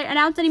at me if I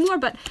announce anymore.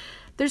 But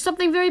there's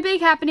something very big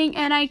happening,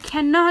 and I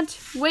cannot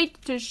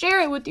wait to share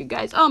it with you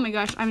guys. Oh my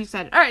gosh, I'm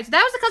excited. Alright, so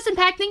that was the custom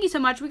pack. Thank you so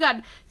much. We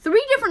got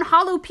 3 different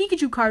hollow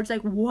Pikachu cards. Like,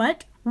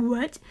 what?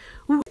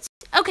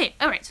 Okay,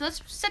 alright, so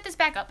let's set this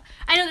back up.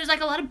 I know there's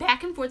like a lot of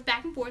back and forth,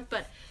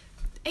 but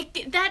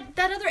that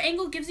other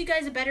angle gives you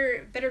guys a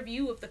better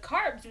view of the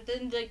cards.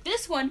 Than like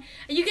this one,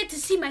 and you get to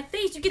see my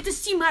face. You get to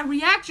see my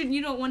reaction.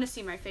 You don't want to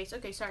see my face.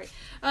 Okay, sorry.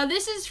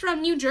 This is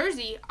from New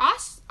Jersey.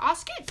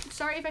 Oskit.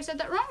 Sorry if I said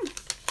that wrong.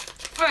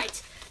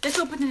 Alright. Let's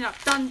open it up.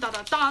 Dun, dun,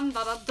 dun, dun,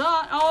 dun, dun,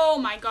 dun. Oh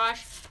my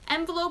gosh.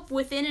 Envelope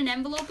within an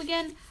envelope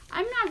again.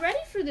 I'm not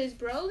ready for this,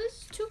 bro.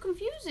 This is too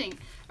confusing.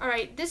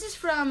 Alright, this is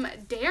from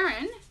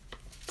Darren.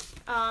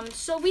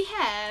 So we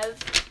have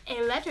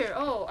a letter.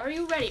 Oh, are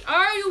you ready?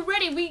 Are you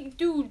ready?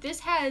 Dude,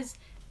 this has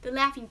the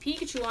laughing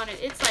Pikachu on it.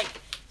 It's like,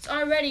 it's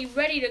already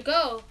ready to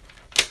go.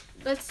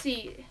 Let's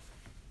see.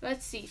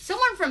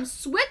 Someone from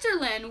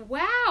Switzerland.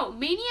 Wow.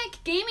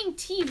 Maniac Gaming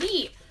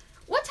TV.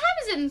 What time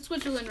is it in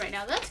Switzerland right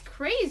now? That's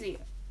crazy.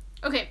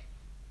 Okay,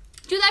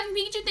 to Laughing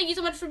Pikachu, thank you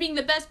so much for being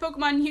the best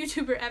Pokemon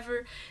YouTuber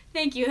ever.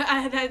 Thank you.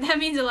 That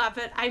means a lot,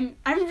 but I'm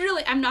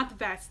not the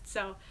best.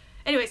 So,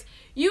 anyways,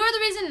 you are the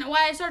reason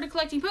why I started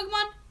collecting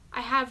Pokemon.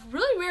 I have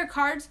really rare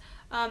cards.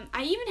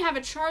 I even have a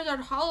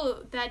Charizard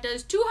Holo that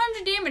does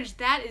 200 damage.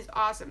 That is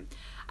awesome.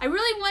 I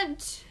really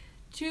want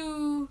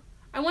you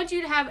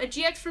to have a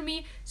GX for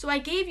me, so I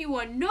gave you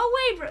one. No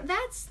way, bro.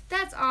 That's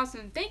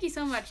awesome. Thank you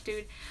so much,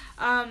 dude.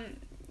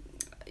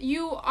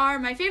 You are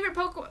my favorite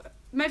Pokemon.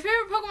 My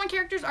favorite Pokemon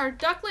characters are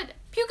Ducklet,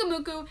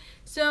 Pikachu,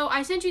 so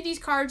I sent you these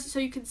cards so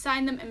you can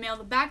sign them and mail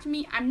them back to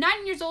me. I'm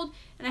 9 years old,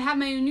 and I have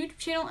my own YouTube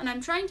channel, and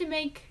I'm trying to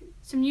make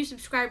some new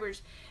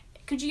subscribers.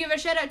 Could you give a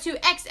shout out to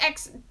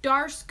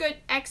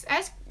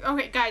XXDarskutXS?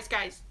 Okay, guys,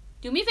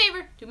 do me a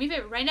favor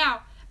right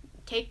now.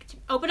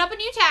 Open up a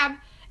new tab,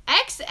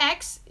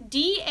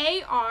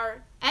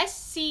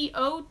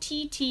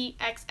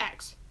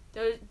 XXDARSCOTTXX.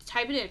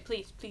 Type it in,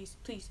 please.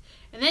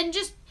 And then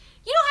just,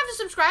 you don't have to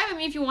subscribe. I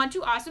mean, if you want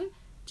to, awesome.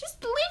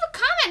 Just leave a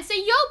comment. Say,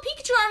 yo,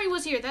 Pikachu Army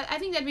was here. I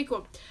think that'd be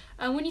cool.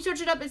 When you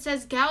search it up, it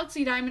says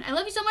Galaxy Diamond. I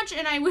love you so much,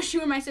 and I wish you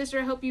were my sister.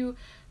 I hope you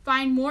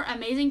find more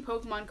amazing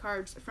Pokemon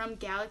cards from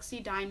Galaxy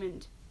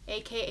Diamond,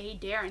 a.k.a.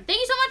 Darren.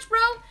 Thank you so much,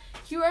 bro.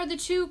 Here are the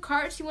 2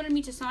 cards he wanted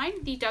me to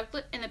sign, the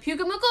Ducklet and the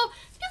Pikachu.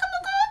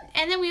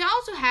 And then we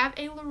also have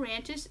a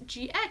Lurantis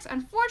GX.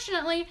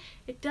 Unfortunately,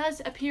 it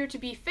does appear to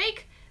be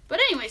fake. But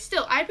anyway,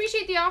 still, I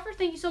appreciate the offer.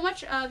 Thank you so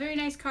much. Very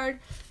nice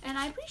card, and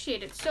I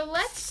appreciate it. So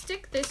let's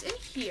stick this in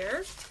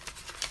here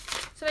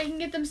so I can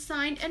get them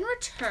signed and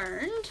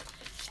returned.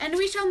 And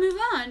we shall move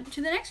on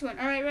to the next one.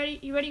 All right, ready?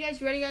 You ready, guys?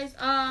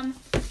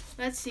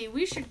 Let's see.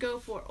 We should go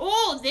for,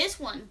 this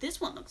one. This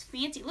one looks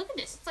fancy. Look at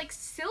this. It's like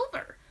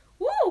silver.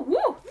 Woo!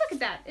 Look at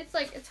that. It's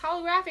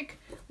holographic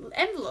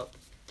envelope.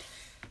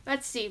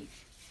 Let's see.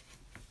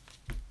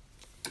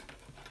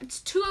 It's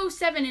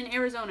 2:07 in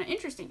Arizona.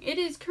 Interesting. It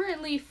is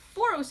currently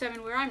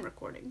 4:07 where I'm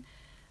recording.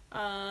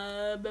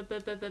 I'm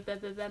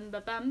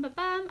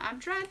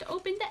trying to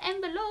open the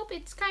envelope.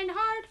 It's kind of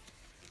hard.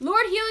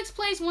 Lord Helix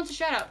Plays wants a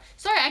shout out.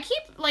 Sorry, I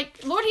keep,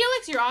 Lord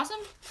Helix, you're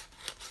awesome.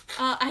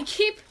 I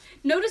keep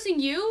noticing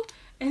you,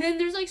 and then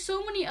there's,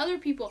 so many other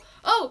people.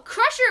 Oh,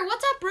 Crusher,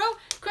 what's up, bro?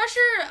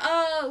 Crusher,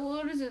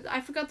 what is it?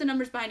 I forgot the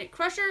numbers behind it.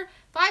 Crusher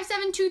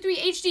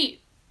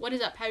 5723HD. What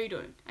is up? How are you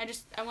doing? I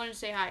wanted to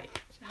say hi.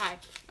 Hi.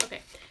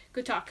 Okay.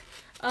 Good talk.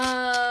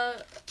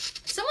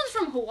 Someone's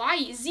from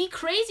Hawaii. Z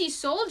Crazy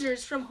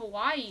Soldiers from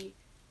Hawaii.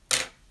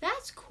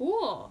 That's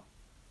cool.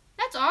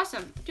 That's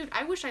awesome. Dude,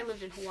 I wish I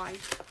lived in Hawaii.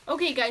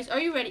 Okay, guys,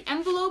 are you ready?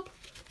 Envelope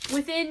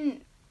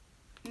within...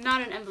 Not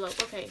an envelope.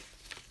 Okay.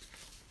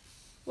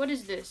 What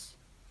is this?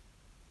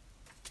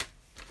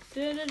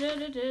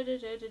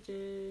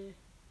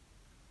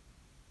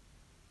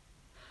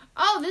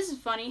 Oh, this is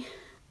funny.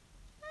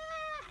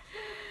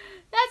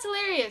 That's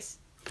hilarious.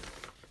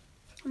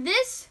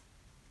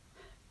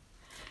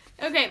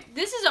 Okay,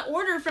 this is an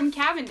order from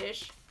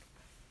Cavendish.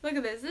 Look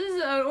at this. This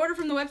is an order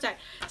from the website.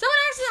 Someone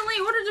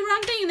accidentally ordered the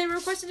wrong thing and they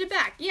requested it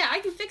back. Yeah,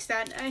 I can fix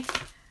that.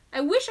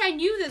 I wish I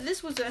knew that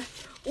this was a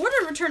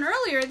order return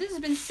earlier. This has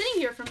been sitting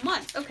here for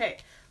months. Okay,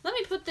 let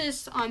me put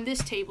this on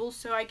this table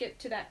so I get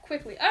to that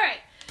quickly. All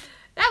right.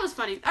 That was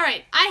funny. All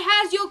right,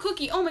 I has your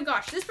cookie. Oh my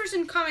gosh, this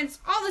person comments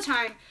all the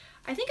time.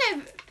 I think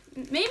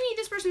maybe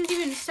this person has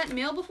even sent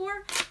mail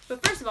before.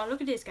 But first of all,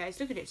 look at this, guys.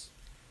 Look at this.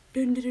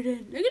 Dun, dun, dun,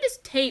 dun. Look at this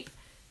tape.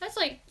 That's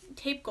like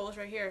tape goals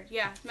right here.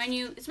 Yeah,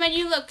 it's my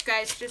new look,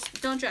 guys.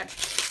 Just don't judge.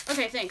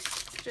 Okay,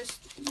 thanks.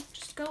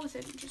 Just go with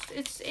it.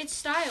 It's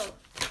style.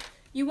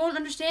 You won't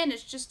understand.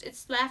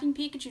 It's laughing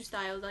Pikachu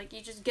style. Like,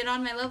 you just get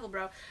on my level,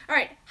 bro. All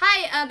right.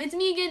 Hi, it's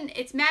me again.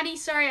 It's Maddie.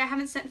 Sorry, I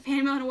haven't sent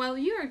fan mail in a while.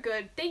 You are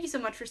good. Thank you so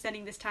much for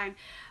sending this time.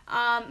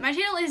 My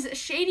channel is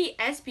Shady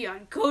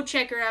Espeon. Go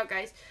check her out,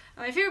 guys.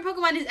 My favorite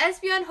Pokemon is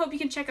Espeon. Hope you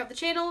can check out the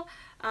channel.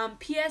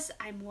 P.S.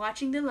 I'm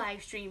watching the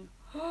live stream.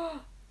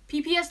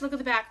 P.P.S. Look at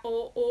the back.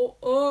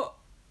 Oh.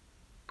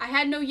 I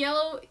had no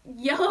yellow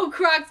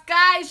Crocs.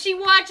 Guys, she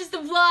watches the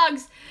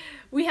vlogs.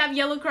 We have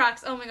yellow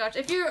Crocs. Oh my gosh.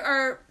 If you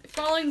are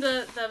following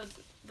the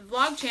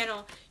vlog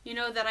channel, you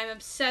know that I'm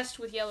obsessed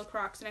with yellow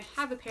Crocs, and I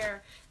have a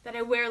pair that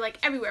I wear like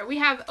everywhere. We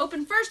have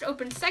open first,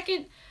 open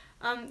second,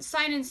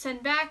 sign and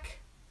send back.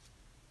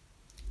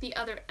 The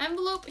other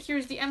envelope.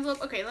 Here's the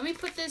envelope. Okay, let me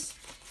put this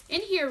in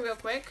here real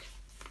quick.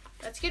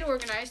 Let's get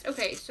organized.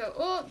 Okay, so,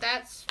 oh,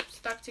 that's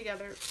stuck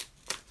together.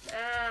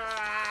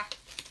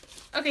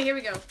 Okay, here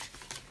we go.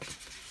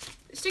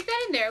 Stick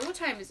that in there. What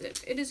time is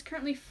it? It is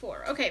currently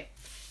 4. Okay.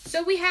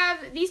 So we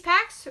have these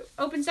packs,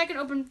 open second,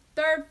 open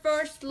third,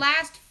 first,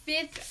 last,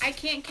 fifth, I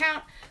can't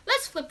count.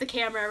 Let's flip the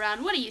camera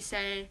around. What do you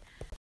say?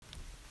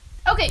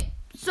 Okay,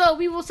 so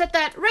we will set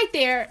that right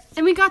there.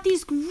 And we got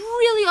these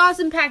really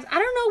awesome packs. I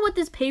don't know what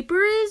this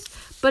paper is,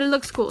 but it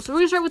looks cool. So we're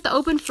going to start with the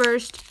open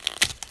first.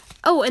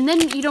 Oh, and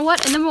then, you know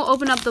what? And then we'll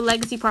open up the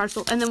legacy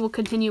parcel, and then we'll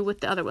continue with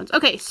the other ones.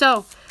 Okay,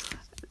 so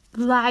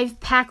live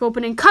pack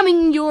opening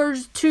coming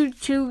yours to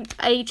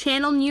a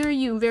channel near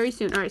you very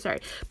soon. Alright,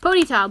 sorry.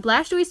 Ponyta,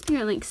 Blastoise,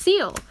 Spirit Link,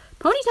 Seal,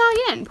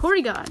 Ponyta again,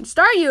 Porygon,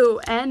 Staryu,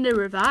 and a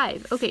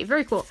Revive. Okay,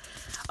 very cool.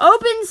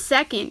 Open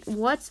second.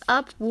 What's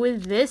up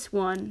with this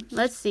one?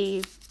 Let's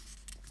see.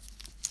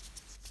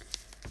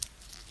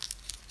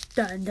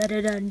 Dun dun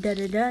dun dun dun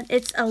dun dun.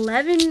 It's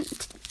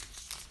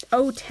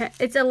 11:10.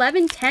 It's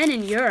 11:10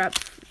 in Europe.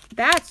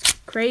 That's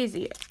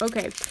crazy.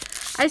 Okay.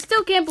 I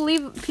still can't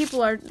believe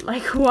people are,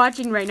 like,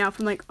 watching right now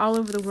from, like, all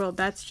over the world.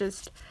 That's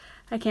just,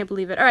 I can't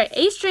believe it. All right,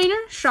 Ace Trainer,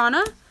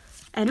 Shauna,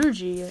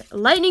 Energy,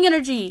 Lightning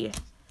Energy,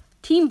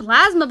 Team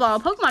Plasma Ball,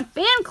 Pokemon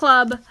Fan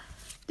Club.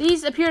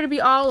 These appear to be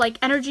all, like,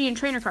 Energy and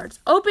Trainer cards.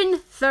 Open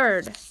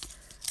third.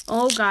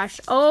 Oh, gosh.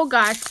 Oh,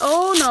 gosh.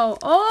 Oh, no.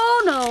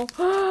 Oh, no.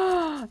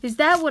 Is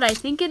that what I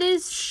think it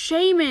is?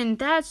 Shaman.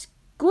 That's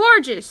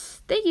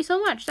gorgeous. Thank you so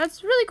much.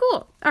 That's really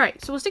cool. All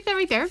right, so we'll stick that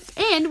right there.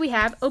 And we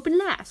have open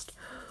last.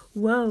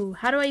 Whoa,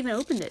 how do I even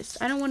open this?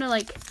 I don't want to,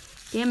 like,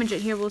 damage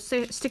it here. We'll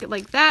stick it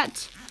like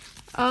that.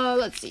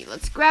 Let's see.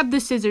 Let's grab the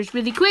scissors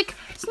really quick.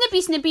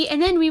 Snippy, and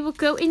then we will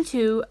go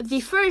into the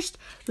first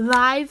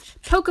live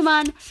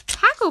Pokemon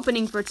pack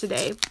opening for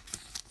today.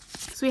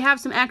 So we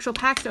have some actual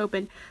packs to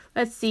open.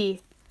 Let's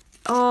see.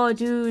 Oh,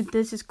 dude,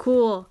 this is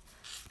cool.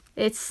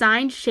 It's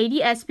signed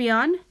Shady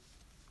Espeon.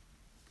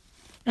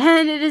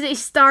 And it is a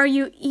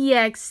Staryu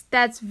EX.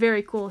 That's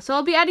very cool. So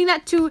I'll be adding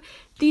that to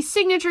the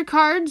signature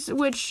cards,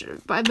 which,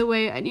 by the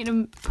way, I need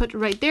to put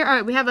right there. All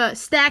right, we have a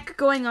stack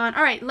going on.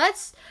 All right,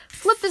 let's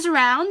flip this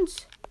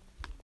around.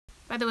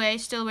 By the way,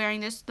 still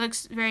wearing this.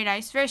 Looks very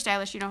nice, very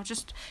stylish, you know.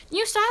 Just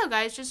new style,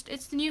 guys. Just,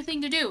 it's the new thing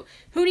to do.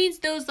 Who needs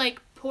those, like,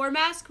 pore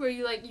masks where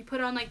you, like, you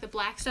put on, like, the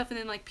black stuff and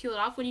then, like, peel it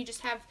off when you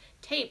just have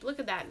tape? Look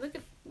at that. Look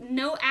at,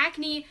 no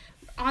acne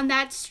on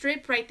that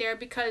strip right there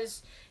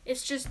because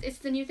it's just, it's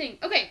the new thing.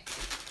 Okay,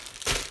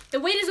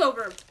 the wait is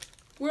over.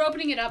 We're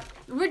opening it up.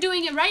 We're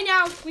doing it right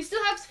now. We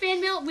still have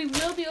fan mail. We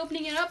will be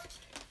opening it up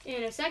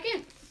in a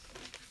second.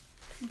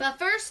 But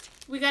first,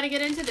 we got to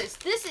get into this.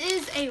 This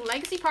is a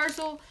legacy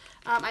parcel.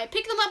 I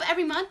pick them up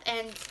every month,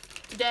 and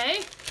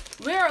today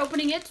we're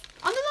opening it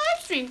on the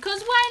live stream.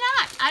 Because why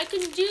not? I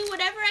can do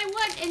whatever I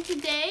want. And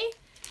today,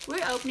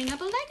 we're opening up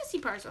a legacy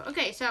parcel.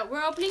 Okay, so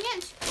we're opening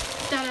it.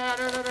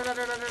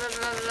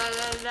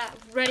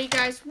 Ready,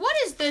 guys? What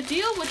is the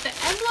deal with the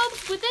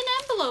envelopes within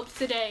envelopes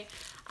today?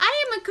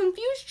 I am a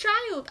confused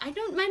child.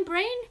 My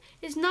brain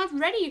is not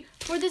ready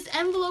for this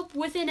envelope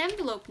within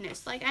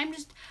envelopeness. Like,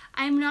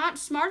 I'm not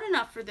smart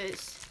enough for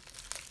this.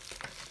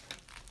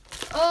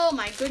 Oh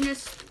my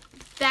goodness.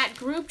 That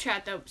group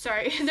chat though.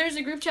 Sorry. There's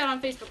a group chat on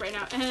Facebook right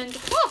now. And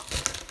whoa,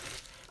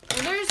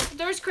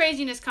 there's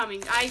craziness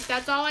coming.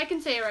 That's all I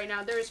can say right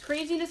now. There is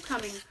craziness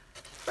coming.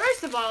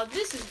 First of all,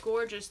 this is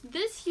gorgeous.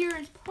 This here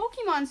is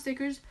Pokemon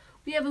stickers.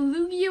 We have a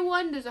Lugia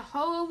one. There's a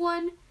Ho-Oh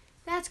one.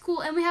 That's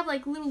cool. And we have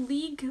like little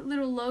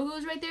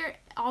logos right there.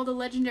 All the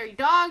legendary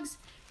dogs.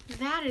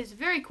 That is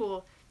very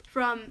cool.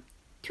 From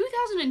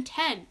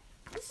 2010.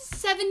 This is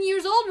 7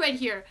 years old right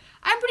here.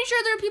 I'm pretty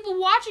sure there are people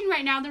watching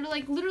right now that are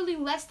like literally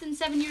less than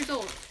 7 years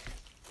old.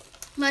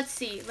 Let's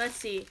see.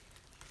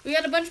 We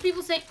got a bunch of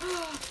people saying,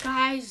 oh,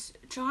 guys,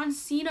 John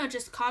Cena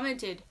just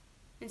commented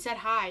and said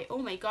hi. Oh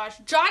my gosh.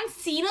 John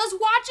Cena's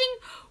watching?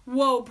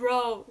 Whoa,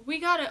 bro. We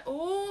gotta,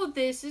 oh,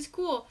 this is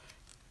cool.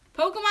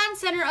 Pokemon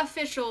Center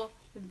official.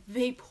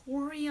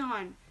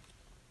 Vaporeon.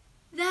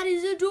 That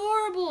is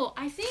adorable.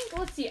 I think,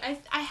 let's see,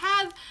 I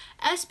have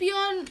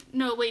Espeon.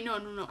 No, wait,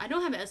 no. I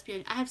don't have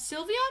Espeon. I have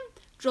Sylveon,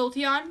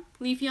 Jolteon,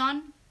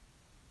 Leafeon.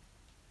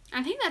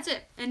 I think that's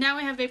it. And now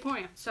we have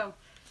Vaporeon. So,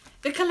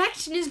 the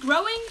collection is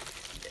growing.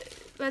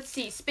 Let's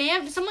see.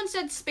 Spam. Someone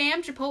said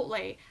spam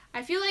Chipotle.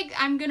 I feel like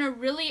I'm going to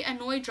really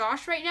annoy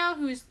Josh right now,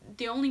 who's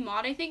the only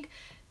mod, I think.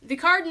 The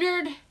card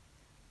nerd,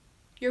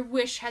 your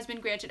wish has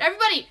been granted.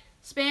 Everybody,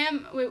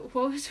 spam. Wait,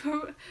 what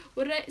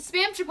did I?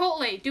 Spam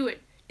Chipotle. Do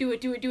it. Do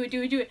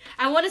it.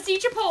 I want to see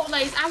Chipotles.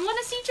 I want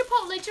to see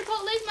Chipotle.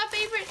 Chipotle's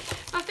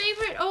my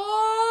favorite.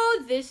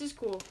 Oh, this is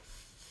cool.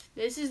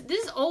 This is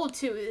old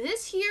too.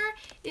 This here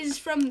is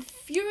from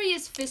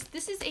Furious Fist.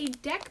 This is a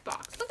deck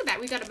box. Look at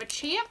that. We got a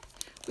Machamp,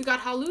 we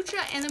got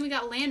Hawlucha, and then we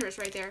got Landorus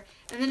right there.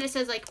 And then it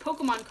says like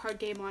Pokemon card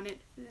game on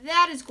it.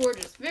 That is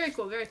gorgeous. Very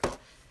cool. Very cool.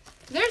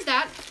 There's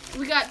that.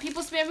 We got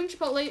people spamming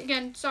Chipotle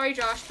again. Sorry,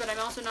 Josh, but I'm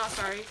also not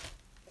sorry.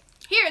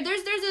 Here,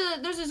 there's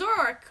a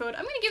Zoroark code.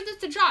 I'm gonna give this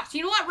to Josh.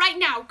 You know what? Right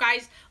now,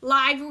 guys,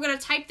 live, we're gonna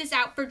type this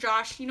out for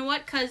Josh. You know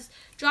what? Cause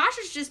Josh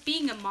is just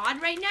being a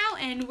mod right now,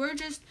 and we're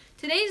just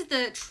today's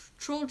the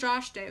troll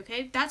Josh day.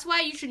 Okay, that's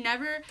why you should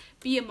never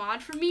be a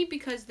mod for me,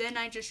 because then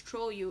I just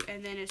troll you,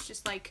 and then it's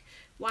just like,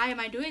 why am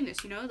I doing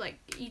this? You know, like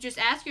you just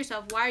ask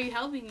yourself, why are you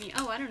helping me?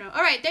 Oh, I don't know.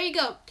 All right, there you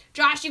go,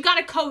 Josh. You got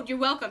a code. You're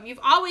welcome. You've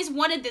always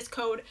wanted this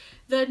code.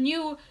 The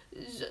new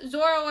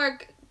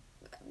Zoroark.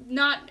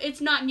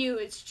 It's not new,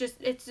 it's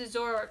a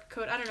Zoroark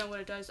code. I don't know what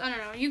it does. I don't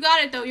know. You got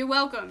it though. You're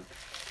welcome.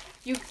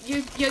 You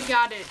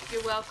got it.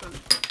 You're welcome.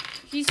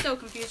 He's so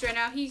confused right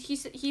now. He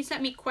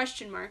sent me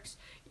question marks.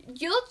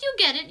 You'll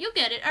get it. You'll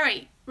get it. All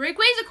right.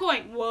 Rayquaza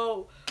coin.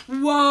 Whoa.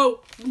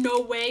 No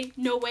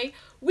way.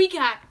 We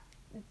got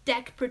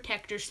deck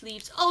protector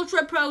sleeves.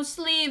 Ultra Pro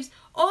sleeves.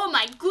 Oh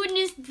my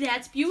goodness,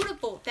 that's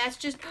beautiful. That's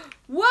just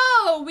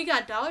whoa. We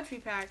got Dollar Tree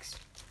packs.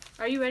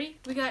 Are you ready?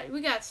 We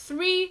got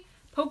 3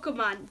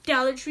 Pokemon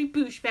Dollar Tree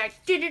boost packs.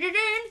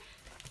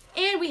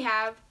 And we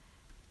have,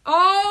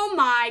 oh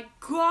my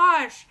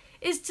gosh,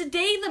 is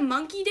today the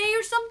monkey day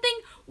or something?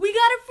 We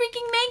got a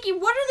freaking Mankey.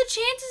 What are the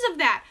chances of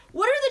that?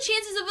 What are the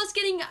chances of us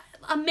getting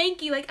a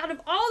Mankey? Like, out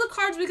of all the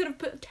cards we could have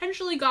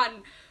potentially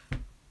gotten,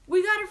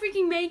 we got a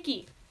freaking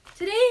Mankey.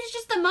 Today is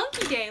just the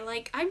monkey day.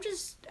 Like, I'm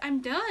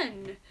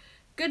done.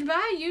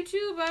 Goodbye,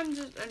 YouTube. I'm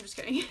just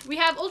kidding. We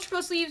have Ultra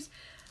Pro sleeves.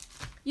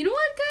 You know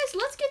what, guys?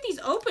 Let's get these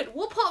open.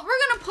 We're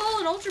gonna pull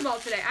an Ultra Ball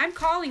today. I'm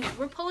calling it.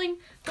 We're pulling.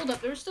 Hold up.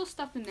 There was still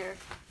stuff in there.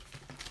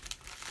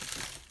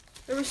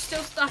 There was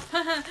still stuff.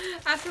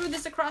 I threw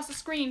this across the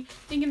screen,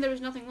 thinking there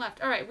was nothing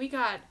left. All right, we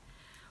got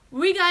a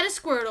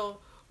Squirtle.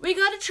 We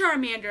got a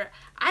Charmander.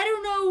 I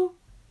don't know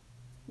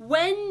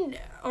when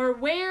or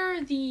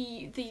where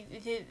the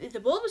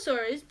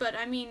Bulbasaur is, but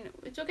I mean,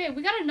 it's okay.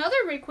 We got another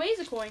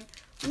Rayquaza coin.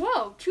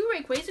 Whoa, 2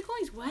 Rayquaza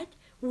coins?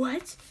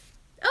 What?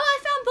 Oh, I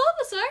found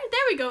Bulbasaur.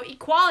 There we go.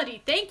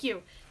 Equality. Thank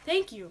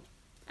you.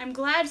 I'm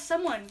glad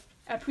someone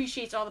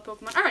appreciates all the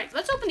Pokemon. All right,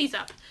 let's open these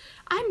up.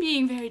 I'm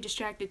being very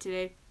distracted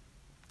today.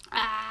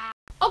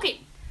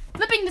 Okay,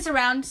 flipping this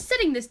around,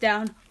 setting this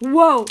down.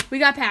 Whoa, we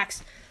got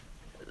packs.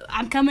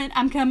 I'm coming.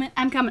 All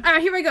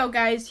right, here we go,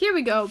 guys. Here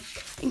we go.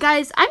 And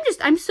guys,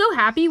 I'm so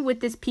happy with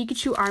this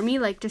Pikachu army,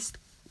 like just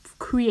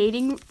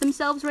creating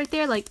themselves right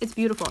there. Like, it's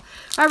beautiful. All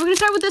right, we're gonna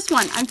start with this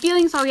one. I'm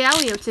feeling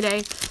Solgaleo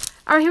today.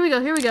 All right, here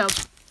we go.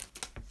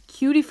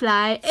 Cutie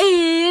Fly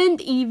and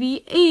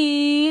Eevee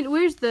and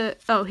where's the,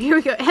 oh, here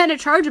we go, and a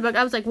Charjabug.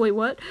 I was like, wait,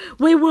 what?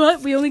 We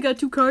only got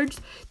 2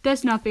 cards?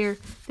 That's not fair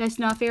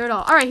at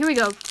all. All right, here we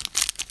go.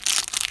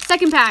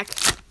 Second pack.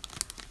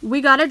 We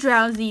got a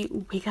Drowsy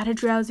and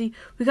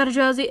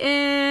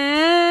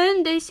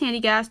a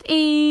Sandygast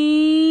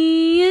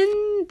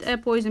and a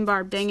Poison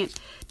Barb. Dang it.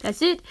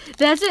 That's it.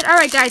 All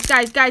right, guys,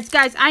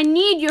 I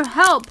need your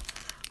help.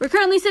 We're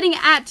currently sitting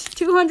at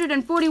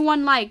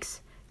 241 likes.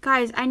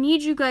 Guys, I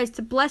need you guys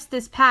to bless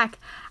this pack.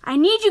 I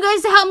need you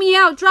guys to help me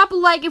out. Drop a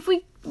like. Can we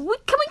get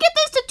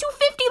this to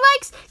 250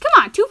 likes?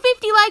 Come on,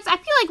 250 likes. I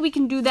feel like we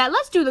can do that.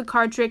 Let's do the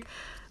card trick.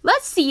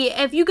 Let's see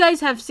if you guys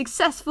have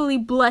successfully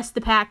blessed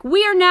the pack.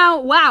 We are now,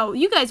 wow,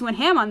 you guys went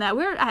ham on that.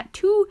 We're at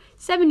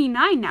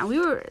 279 now. We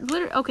were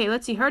literally, okay,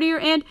 let's see.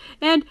 Herdier and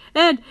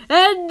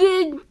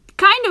it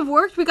kind of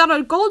worked. We got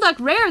a Golduck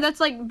rare. That's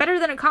like better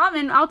than a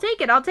common. I'll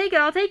take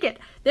it.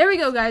 There we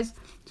go, guys.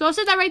 So I'll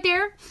set that right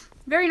there.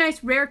 Very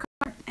nice rare card.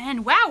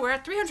 And wow, we're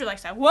at 300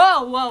 likes now.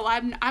 Whoa,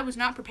 I was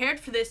not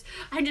prepared for this.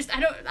 I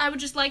would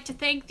just like to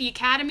thank the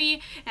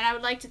Academy, and I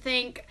would like to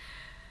thank,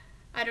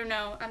 I don't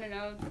know,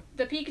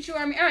 the Pikachu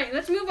army. All right,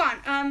 let's move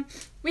on.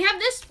 We have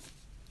this.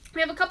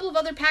 We have a couple of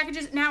other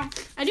packages. Now,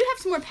 I do have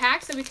some more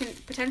packs that we can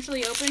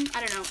potentially open. I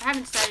don't know. I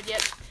haven't decided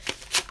yet.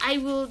 I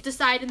will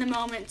decide in the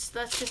moment.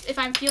 Let's just, if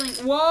I'm feeling,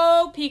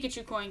 whoa,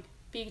 Pikachu coin,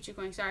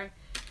 sorry.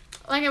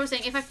 Like I was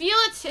saying, if I feel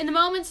it in the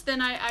moments,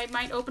 then I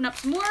might open up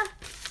some more.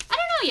 I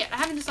don't know yet. I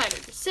haven't decided.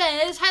 It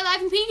says, hi,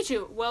 Live and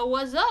Pikachu. Well,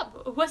 what's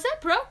up? What's up,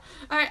 bro? All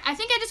right, I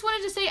think I just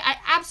wanted to say I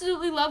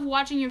absolutely love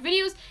watching your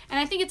videos, and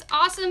I think it's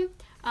awesome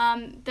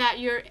that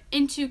you're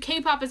into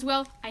K-pop as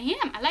well. I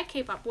am. I like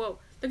K-pop. Whoa,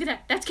 look at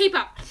that. That's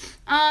K-pop.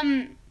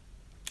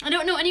 I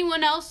don't know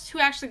anyone else who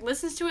actually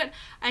listens to it.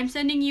 I'm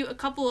sending you a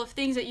couple of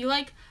things that you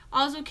like.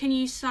 Also, can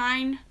you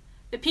sign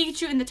the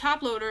Pikachu in the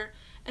top loader?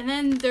 And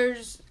then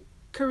there's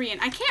Korean.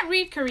 I can't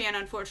read Korean,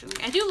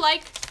 unfortunately. I do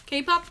like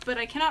K-pop, but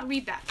I cannot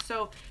read that.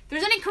 So, if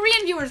there's any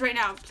Korean viewers right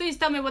now, please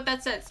tell me what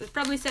that says. It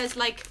probably says,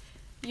 like,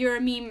 you're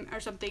a meme or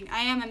something.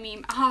 I am a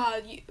meme.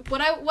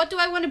 What do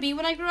I want to be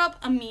when I grow up?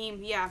 A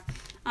meme, yeah.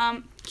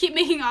 Keep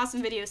making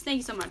awesome videos. Thank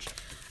you so much.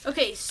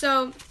 Okay,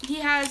 so he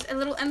has a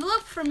little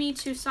envelope for me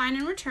to sign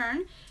and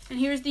return. And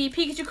here's the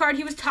Pikachu card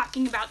he was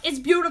talking about. It's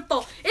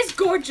beautiful. It's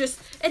gorgeous.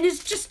 And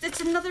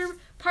it's another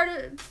part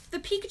of the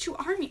Pikachu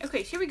army.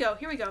 Okay, so here we go.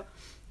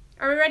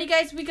 Are we ready,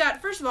 guys?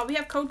 First of all, we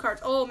have code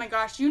cards. Oh my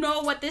gosh, you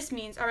know what this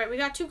means. All right, we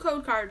got 2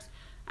 code cards.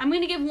 I'm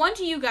going to give one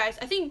to you guys.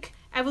 I think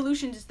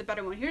Evolutions is the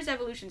better one. Here's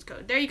Evolutions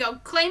code. There you go.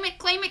 Claim it,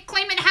 claim it,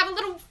 claim it. Have a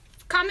little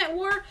comment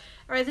war.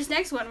 All right, this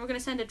next one, we're going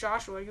to send to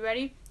Joshua. Are you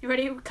ready? You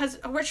ready? Because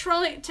we're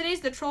trolling.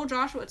 Today's the Troll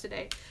Joshua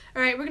today.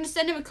 All right, we're going to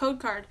send him a code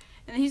card.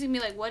 And then he's going to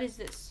be like, what is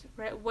this?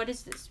 What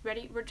is this?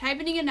 Ready? We're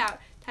typing it out.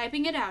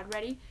 Typing it out.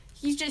 Ready?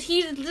 He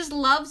just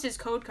loves his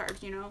code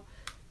cards, you know.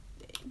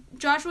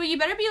 Joshua, you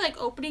better be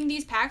like opening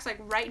these packs like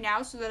right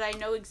now so that I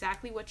know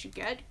exactly what you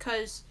get.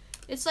 Because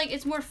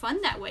it's more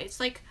fun that way. It's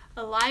like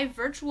a live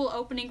virtual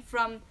opening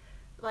from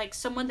like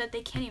someone that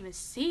they can't even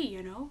see,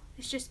 you know.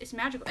 It's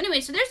magical.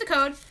 Anyway, so there's the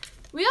code.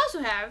 We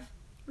also have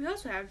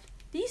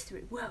these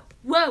 3.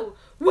 Whoa.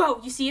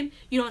 You see him?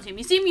 You don't see him.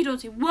 You see him? You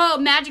don't see him. Whoa,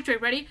 magic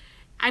trick. Ready?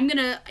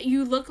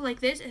 You look like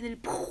this, and then,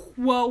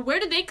 whoa, where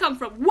did they come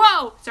from?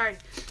 Whoa! Sorry.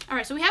 All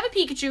right, so we have a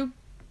Pikachu.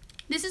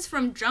 This is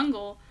from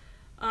Jungle.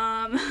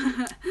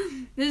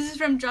 This is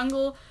from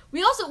Jungle.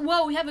 We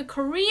have a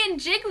Korean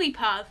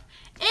Jigglypuff,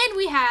 and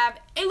we have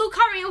a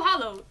Lucario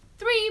Hollow.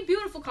 3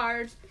 beautiful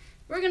cards.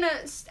 We're going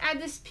to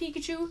add this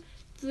Pikachu,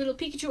 the little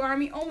Pikachu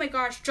army. Oh my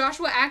gosh,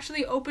 Joshua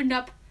actually opened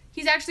up.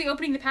 He's actually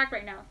opening the pack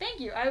right now.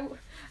 Thank you. I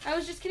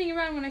was just kidding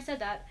around when I said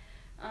that.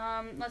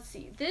 Let's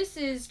see. This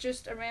is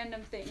just a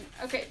random thing.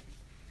 Okay.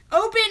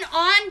 Open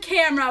on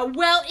camera.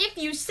 Well, if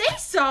you say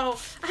so.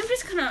 I'm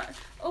just gonna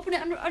open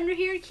it under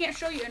here. Can't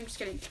show you. I'm just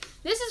kidding.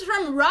 This is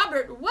from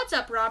Robert. What's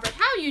up, Robert?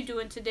 How you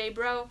doing today,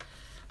 bro?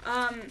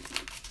 I'm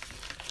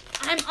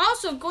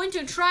also going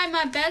to try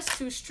my best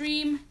to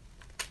stream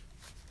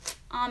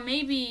on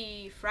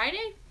maybe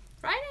Friday?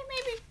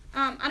 Maybe?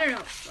 I don't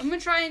know. I'm gonna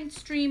try and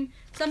stream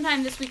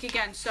sometime this week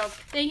again. So,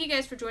 thank you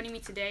guys for joining me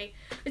today.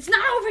 It's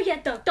not over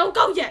yet, though. Don't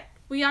go yet.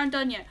 We aren't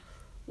done yet.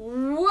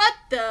 What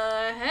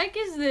the heck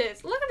is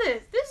this? Look at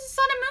this. This is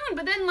Sun and Moon,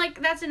 but then,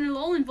 like, that's an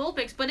Alolan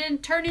Vulpix, but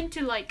it turned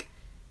into, like,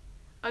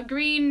 a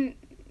green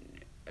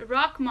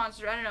rock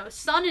monster. I don't know.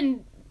 Sun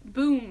and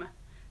Boom.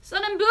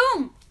 Sun and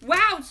Boom!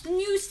 Wow, it's the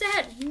new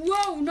set.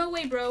 Whoa, no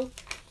way, bro.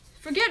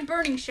 Forget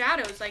Burning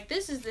Shadows. Like,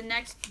 this is the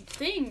next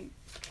thing.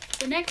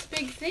 The next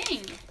big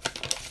thing.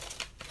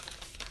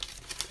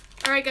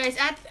 Alright, guys,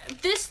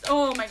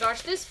 oh my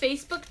gosh, this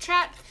Facebook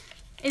chat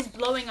is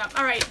blowing up.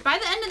 Alright, by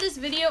the end of this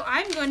video,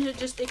 I'm going to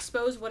just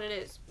expose what it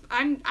is.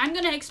 I'm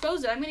going to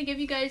expose it. I'm going to give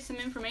you guys some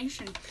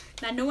information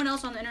that no one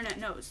else on the internet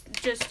knows.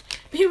 Just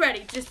be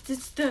ready.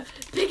 It's the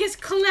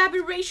biggest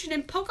collaboration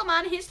in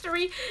Pokemon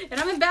history, and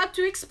I'm about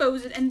to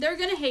expose it, and they're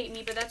going to hate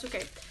me, but that's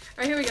okay.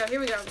 Alright, here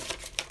we go.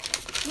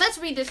 Let's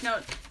read this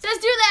note. It says,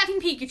 Dear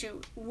Laughing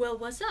Pikachu. Well,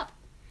 what's up?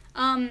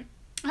 I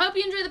hope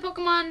you enjoy the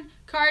Pokemon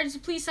cards.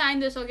 Please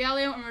sign this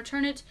Solgaleo and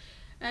return it.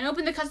 And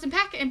open the custom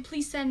pack. And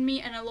please send me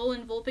an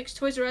Alolan Vulpix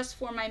Toys R Us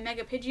for my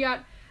Mega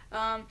Pidgeot.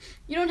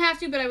 You don't have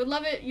to, but I would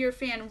love it. Your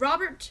fan,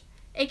 Robert,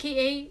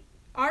 a.k.a.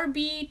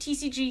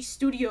 RBTCG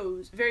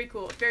Studios. Very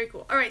cool. Very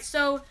cool. Alright,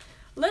 so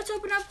let's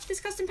open up this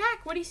custom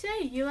pack. What do you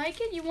say? You like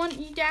it? You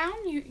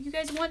down? You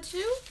guys want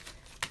to?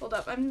 Hold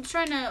up. I'm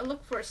trying to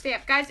look for a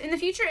stamp. Guys, in the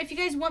future, if you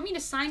guys want me to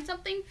sign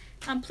something,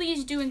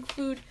 please do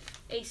include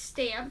a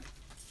stamp.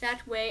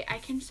 That way I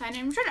can sign it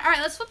and return it. Alright,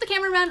 let's flip the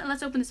camera around and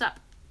let's open this up.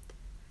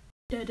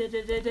 Look at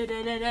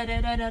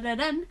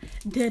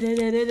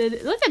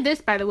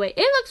this, by the way.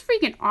 It looks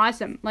freaking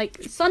awesome.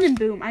 Like, Sun and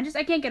Boom. I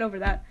can't get over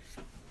that.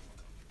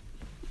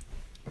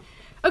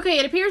 Okay,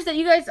 it appears that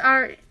you guys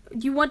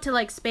want to,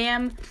 like,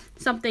 spam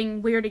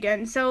something weird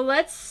again. So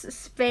let's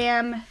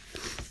spam,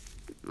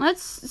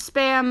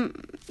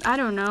 I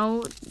don't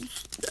know,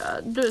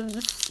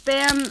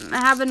 spam,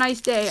 have a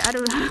nice day. I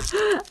don't know.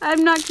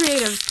 I'm not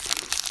creative.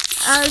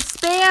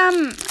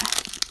 Spam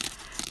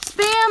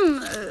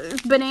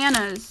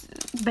bananas.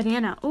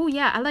 Banana. Oh,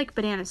 yeah, I like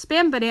bananas.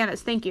 Spam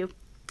bananas. Thank you.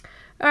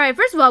 All right,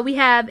 first of all, we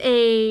have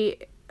a,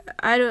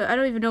 I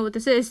don't even know what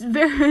this is.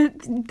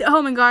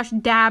 Oh my gosh,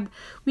 dab.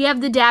 We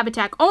have the dab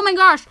attack. Oh my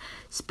gosh,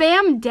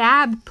 spam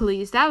dab,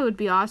 please. That would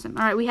be awesome.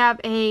 All right, we have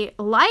a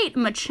light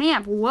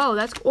Machamp. Whoa,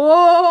 that's,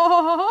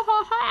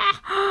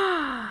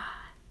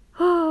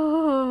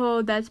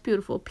 oh, that's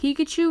beautiful.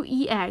 Pikachu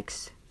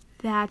EX.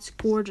 That's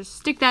gorgeous.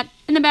 Stick that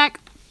in the back.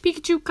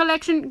 Pikachu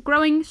collection,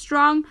 growing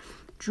strong.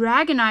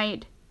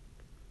 Dragonite.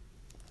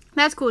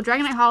 That's cool.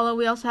 Dragonite Hollow.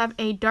 We also have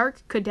a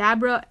Dark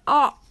Kadabra.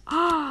 Oh,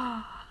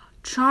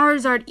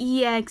 Charizard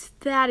EX.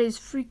 That is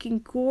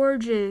freaking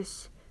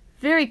gorgeous.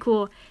 Very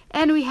cool.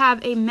 And we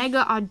have a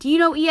Mega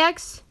Audino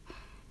EX.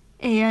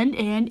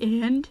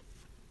 And.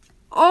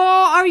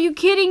 Oh, are you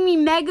kidding me?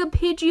 Mega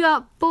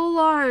Pidgeot full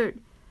art.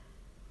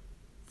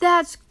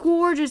 That's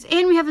gorgeous.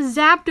 And we have a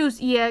Zapdos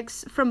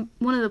EX from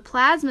one of the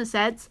Plasma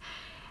sets.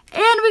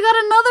 And we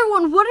got another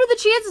one. What are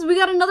the chances we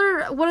got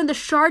another one of the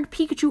Shard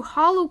Pikachu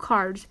holo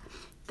cards?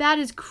 That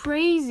is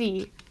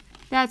crazy.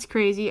 That's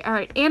crazy. All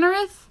right,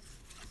 Anorith,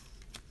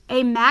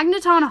 a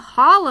Magneton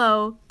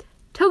holo,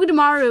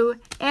 Togedemaru,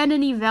 and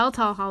an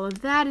Yveltal holo.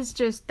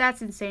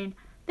 That's insane.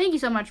 Thank you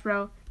so much,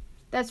 bro.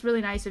 That's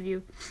really nice of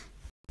you.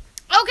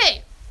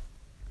 Okay.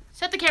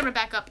 Set the camera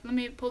back up. Let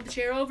me pull the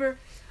chair over.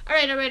 All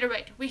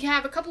right. We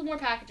have a couple more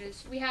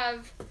packages. We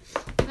have,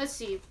 let's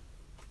see.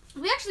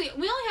 We only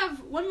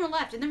have one more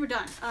left, and then we're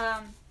done.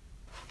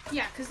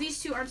 Yeah, because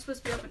these two aren't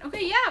supposed to be open.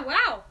 Okay, yeah,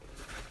 wow.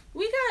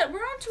 We're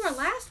on to our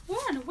last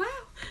one. Wow,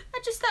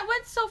 that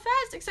went so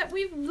fast. Except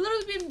we've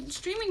literally been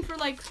streaming for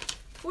like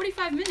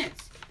 45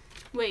 minutes.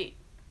 Wait,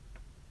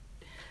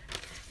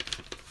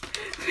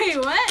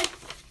 what?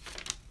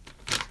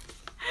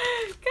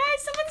 Guys,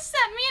 someone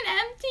sent me an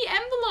empty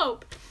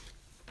envelope.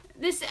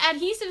 This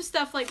adhesive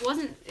stuff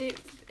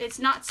it's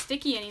not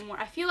sticky anymore.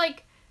 I feel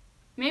like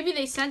maybe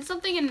they sent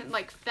something and it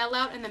like fell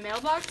out in the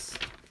mailbox.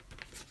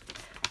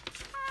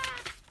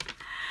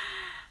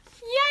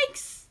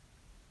 Yikes.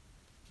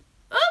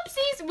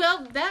 Oopsies.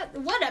 Well,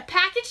 what a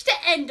package to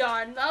end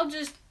on.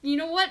 You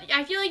know what?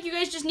 I feel like you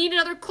guys just need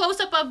another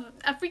close-up of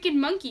a freaking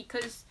monkey,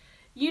 because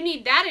you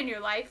need that in your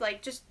life.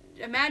 Like, just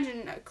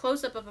imagine a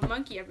close-up of a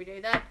monkey every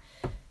day.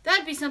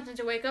 That'd be something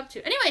to wake up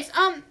to. Anyways,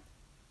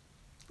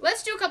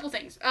 let's do a couple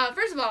things.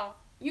 First of all,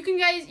 you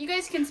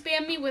guys can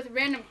spam me with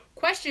random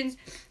questions,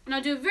 and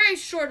I'll do a very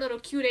short little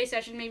Q&A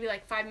session, maybe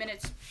like 5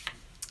 minutes.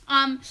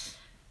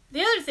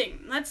 The other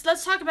thing, let's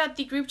talk about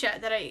the group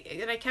chat that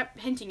I kept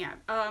hinting at.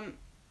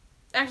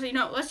 Actually,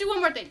 no, let's do one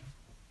more thing.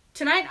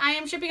 Tonight, I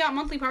am shipping out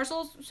monthly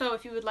parcels, so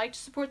if you would like to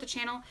support the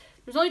channel,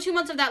 there's only 2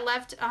 months of that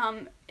left.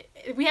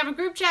 We have a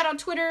group chat on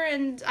Twitter,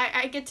 and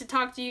I get to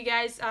talk to you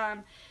guys.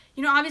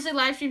 You know, obviously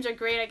live streams are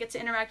great. I get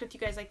to interact with you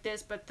guys like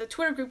this, but the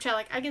Twitter group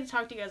chat, I get to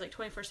talk to you guys like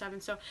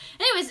 24/7. So,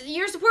 anyways,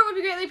 your support would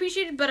be greatly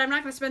appreciated, but I'm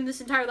not going to spend this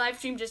entire live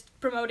stream just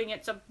promoting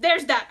it. So,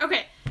 there's that.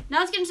 Okay, now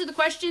let's get into the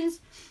questions.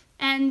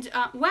 And,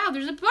 wow,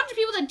 there's a bunch of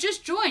people that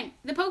just joined.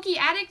 The Pokey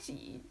Addict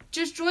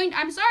just joined.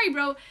 I'm sorry,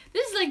 bro.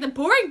 This is, like, the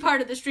boring part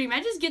of the stream.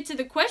 I just get to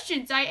the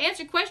questions. I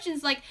answer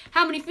questions like,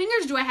 how many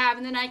fingers do I have?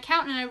 And then I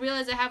count and I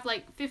realize I have,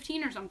 like,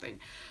 15 or something.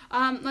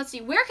 Let's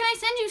see. Where can I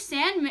send you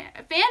fan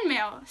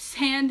mail?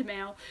 Sand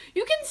mail.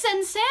 You can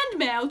send sand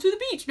mail to the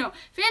beach. No.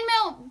 Fan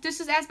mail, this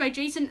is asked by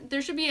Jason.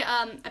 There should be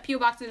a P.O.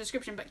 box in the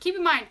description. But keep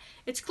in mind,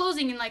 it's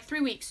closing in, like, 3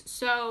 weeks.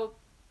 So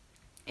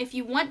if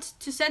you want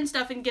to send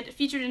stuff and get it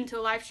featured into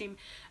a live stream,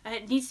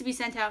 it needs to be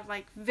sent out,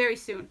 like, very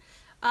soon.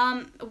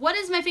 What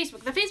is my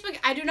Facebook? The Facebook,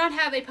 I do not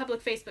have a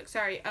public Facebook,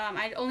 sorry.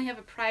 I only have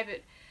a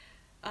private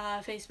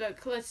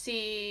Facebook. Let's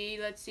see.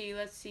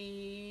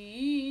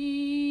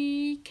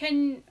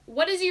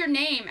 What is your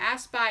name?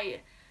 Asked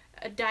by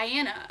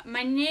Diana.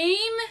 My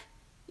name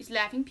is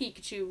Laughing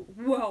Pikachu.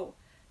 Whoa.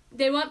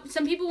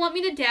 Some people want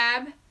me to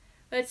dab.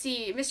 Let's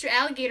see. Mr.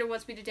 Alligator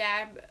wants me to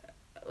dab.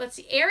 Let's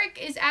see. Eric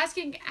is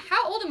asking,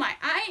 how old am I?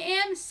 I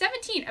am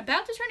 17,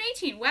 about to turn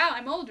 18. Wow,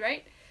 I'm old,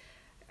 right?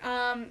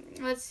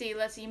 Let's see.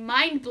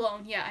 Mind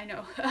blown. Yeah, I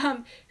know.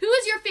 Who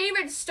is your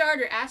favorite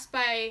starter? Asked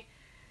by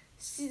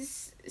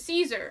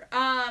Caesar.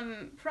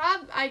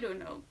 I don't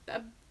know.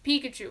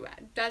 Pikachu.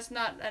 That's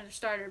not a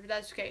starter, but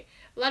that's okay.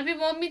 A lot of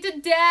people want me to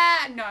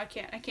dab. No, I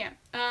can't.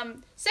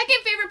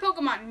 Second favorite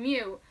Pokemon,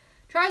 Mew.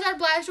 Charizard,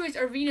 Blastoise,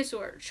 or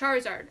Venusaur?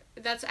 Charizard.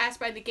 That's asked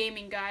by the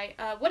gaming guy.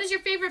 What is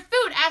your favorite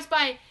food? Asked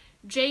by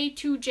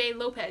J2J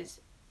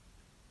Lopez.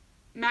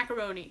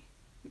 Macaroni.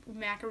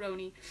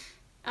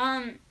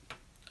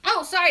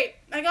 Oh, sorry.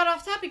 I got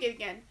off topic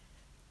again.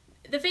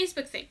 The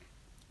Facebook thing.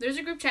 There's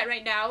a group chat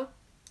right now.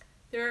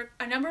 There are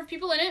a number of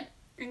people in it,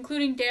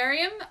 including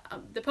Darium,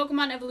 the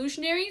Pokemon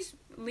Evolutionaries,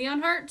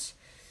 Leonhart.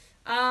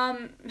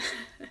 Am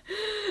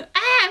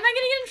I going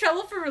to get in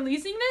trouble for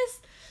releasing this?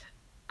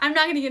 I'm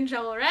not going to get in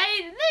trouble,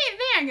 right?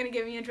 They aren't going to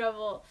get me in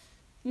trouble.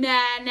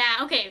 Nah.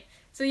 Okay.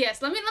 So,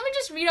 yes, let me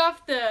just read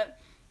off the...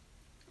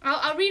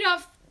 I'll read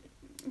off...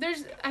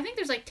 I think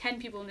there's like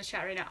 10 people in this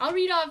chat right now. I'll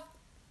read off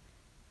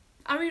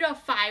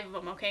 5 of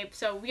them, okay?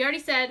 So we already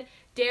said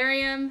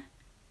Darium,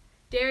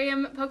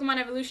 Pokemon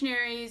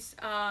Evolutionaries,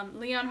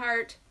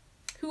 Leonhart.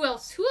 Who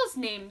else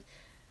named?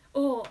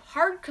 Oh,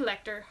 Hardcore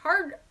Lector.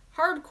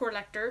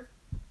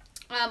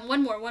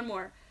 One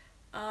more.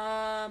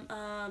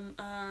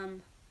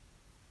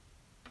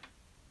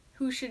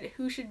 Who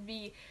should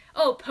be?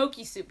 Oh,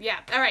 Pokesoup. Yeah.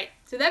 All right.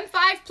 So them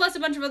 5 plus a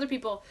bunch of other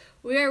people.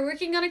 We are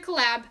working on a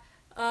collab.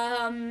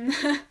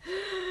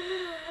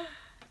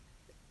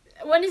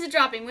 When is it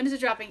dropping?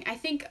 I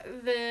think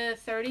the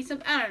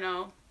 30-something. I don't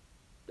know.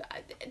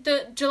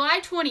 The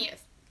July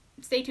 20th.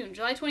 Stay tuned.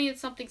 July 20th,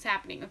 something's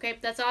happening. Okay,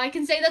 that's all I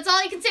can say. There's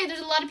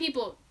a lot of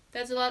people.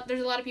 There's a lot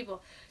of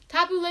people.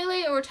 Tapu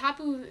Lele or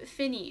Tapu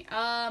Finny?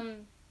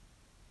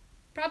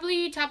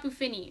 Probably Tapu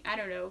Fini. I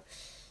don't know.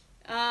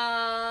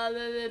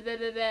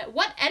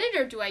 What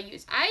editor do I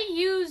use? I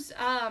use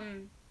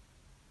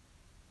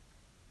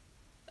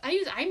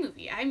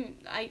iMovie.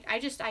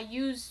 I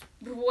use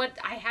what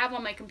I have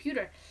on my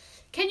computer.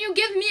 Can you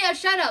give me a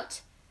shout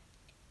out?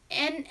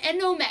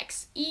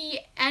 Enomex.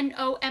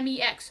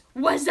 Enomex.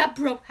 What's up,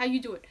 bro? How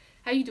you doing?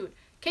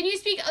 Can you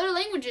speak other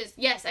languages?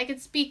 Yes, I can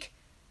speak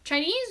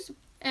Chinese,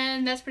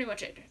 and that's pretty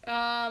much it.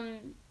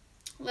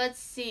 Let's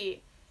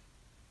see.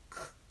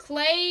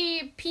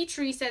 Clay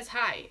Petrie says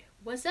hi.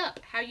 What's up?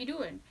 How you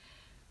doing?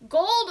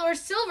 Gold or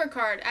silver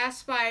card?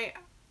 Asked by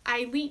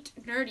Elite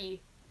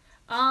Nerdy.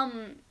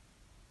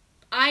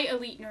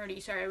 Elite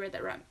Nerdy. Sorry, I read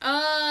that wrong.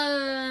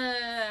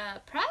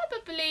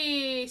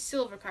 Probably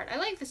silver card. I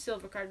like the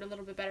silver card a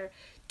little bit better.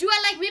 Do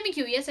I like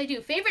Mimikyu? Yes, I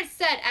do. Favorite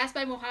set? Asked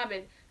by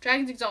Mohammed.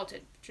 Dragons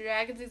Exalted.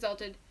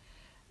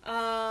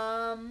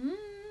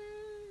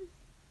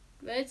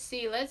 Let's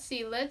see.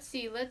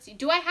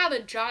 Do I have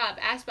a job?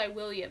 Asked by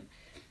William.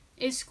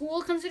 Is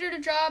school considered a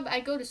job?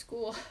 I go to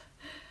school.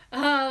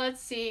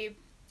 Let's see.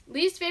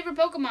 Least favorite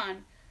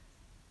Pokemon?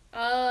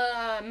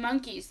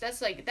 Monkeys.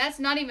 That's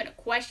not even a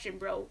question,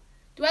 bro.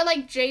 Do I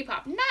like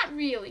J-pop? Not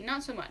really.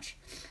 Not so much.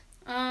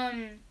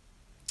 Can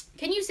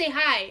you say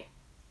hi?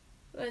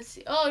 Let's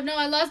see. Oh, no,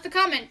 I lost the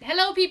comment.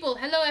 Hello, people.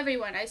 Hello,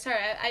 everyone.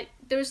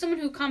 There was someone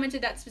who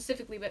commented that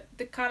specifically, but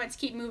the comments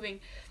keep moving.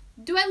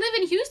 Do I live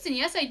in Houston?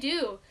 Yes, I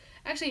do.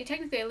 Actually,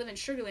 technically, I live in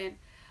Sugarland.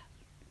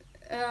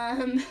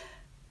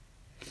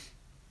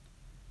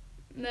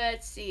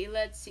 Let's see.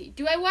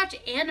 Do I watch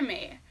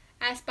anime?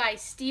 Asked by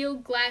Steel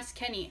Glass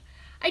Kenny.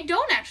 I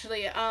don't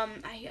actually.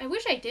 I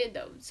wish I did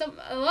though.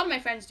 A lot of my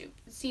friends do.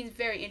 It seems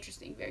very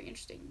interesting.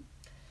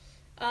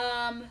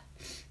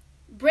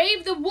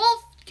 Brave the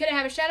Wolf. Can I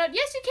have a shout out?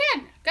 Yes, you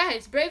can,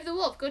 guys. Brave the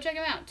Wolf. Go check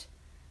him out.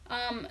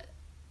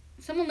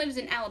 Someone lives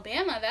in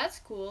Alabama. That's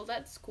cool.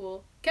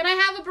 Can I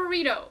have a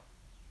burrito?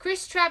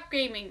 Chris Trap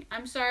Gaming.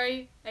 I'm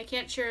sorry, I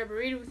can't share a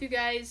burrito with you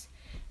guys.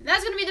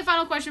 That's gonna be the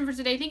final question for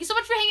today. Thank you so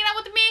much for hanging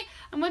out with me.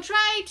 I'm gonna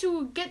try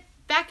to get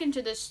back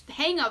into this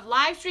hang of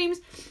live streams.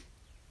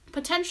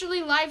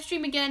 Potentially live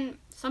stream again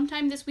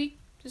sometime this week.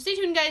 So stay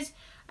tuned, guys.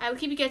 I will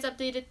keep you guys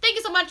updated. Thank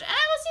you so much, and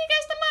I will see you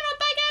guys tomorrow.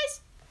 Bye,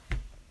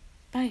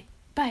 guys.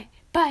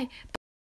 Bye.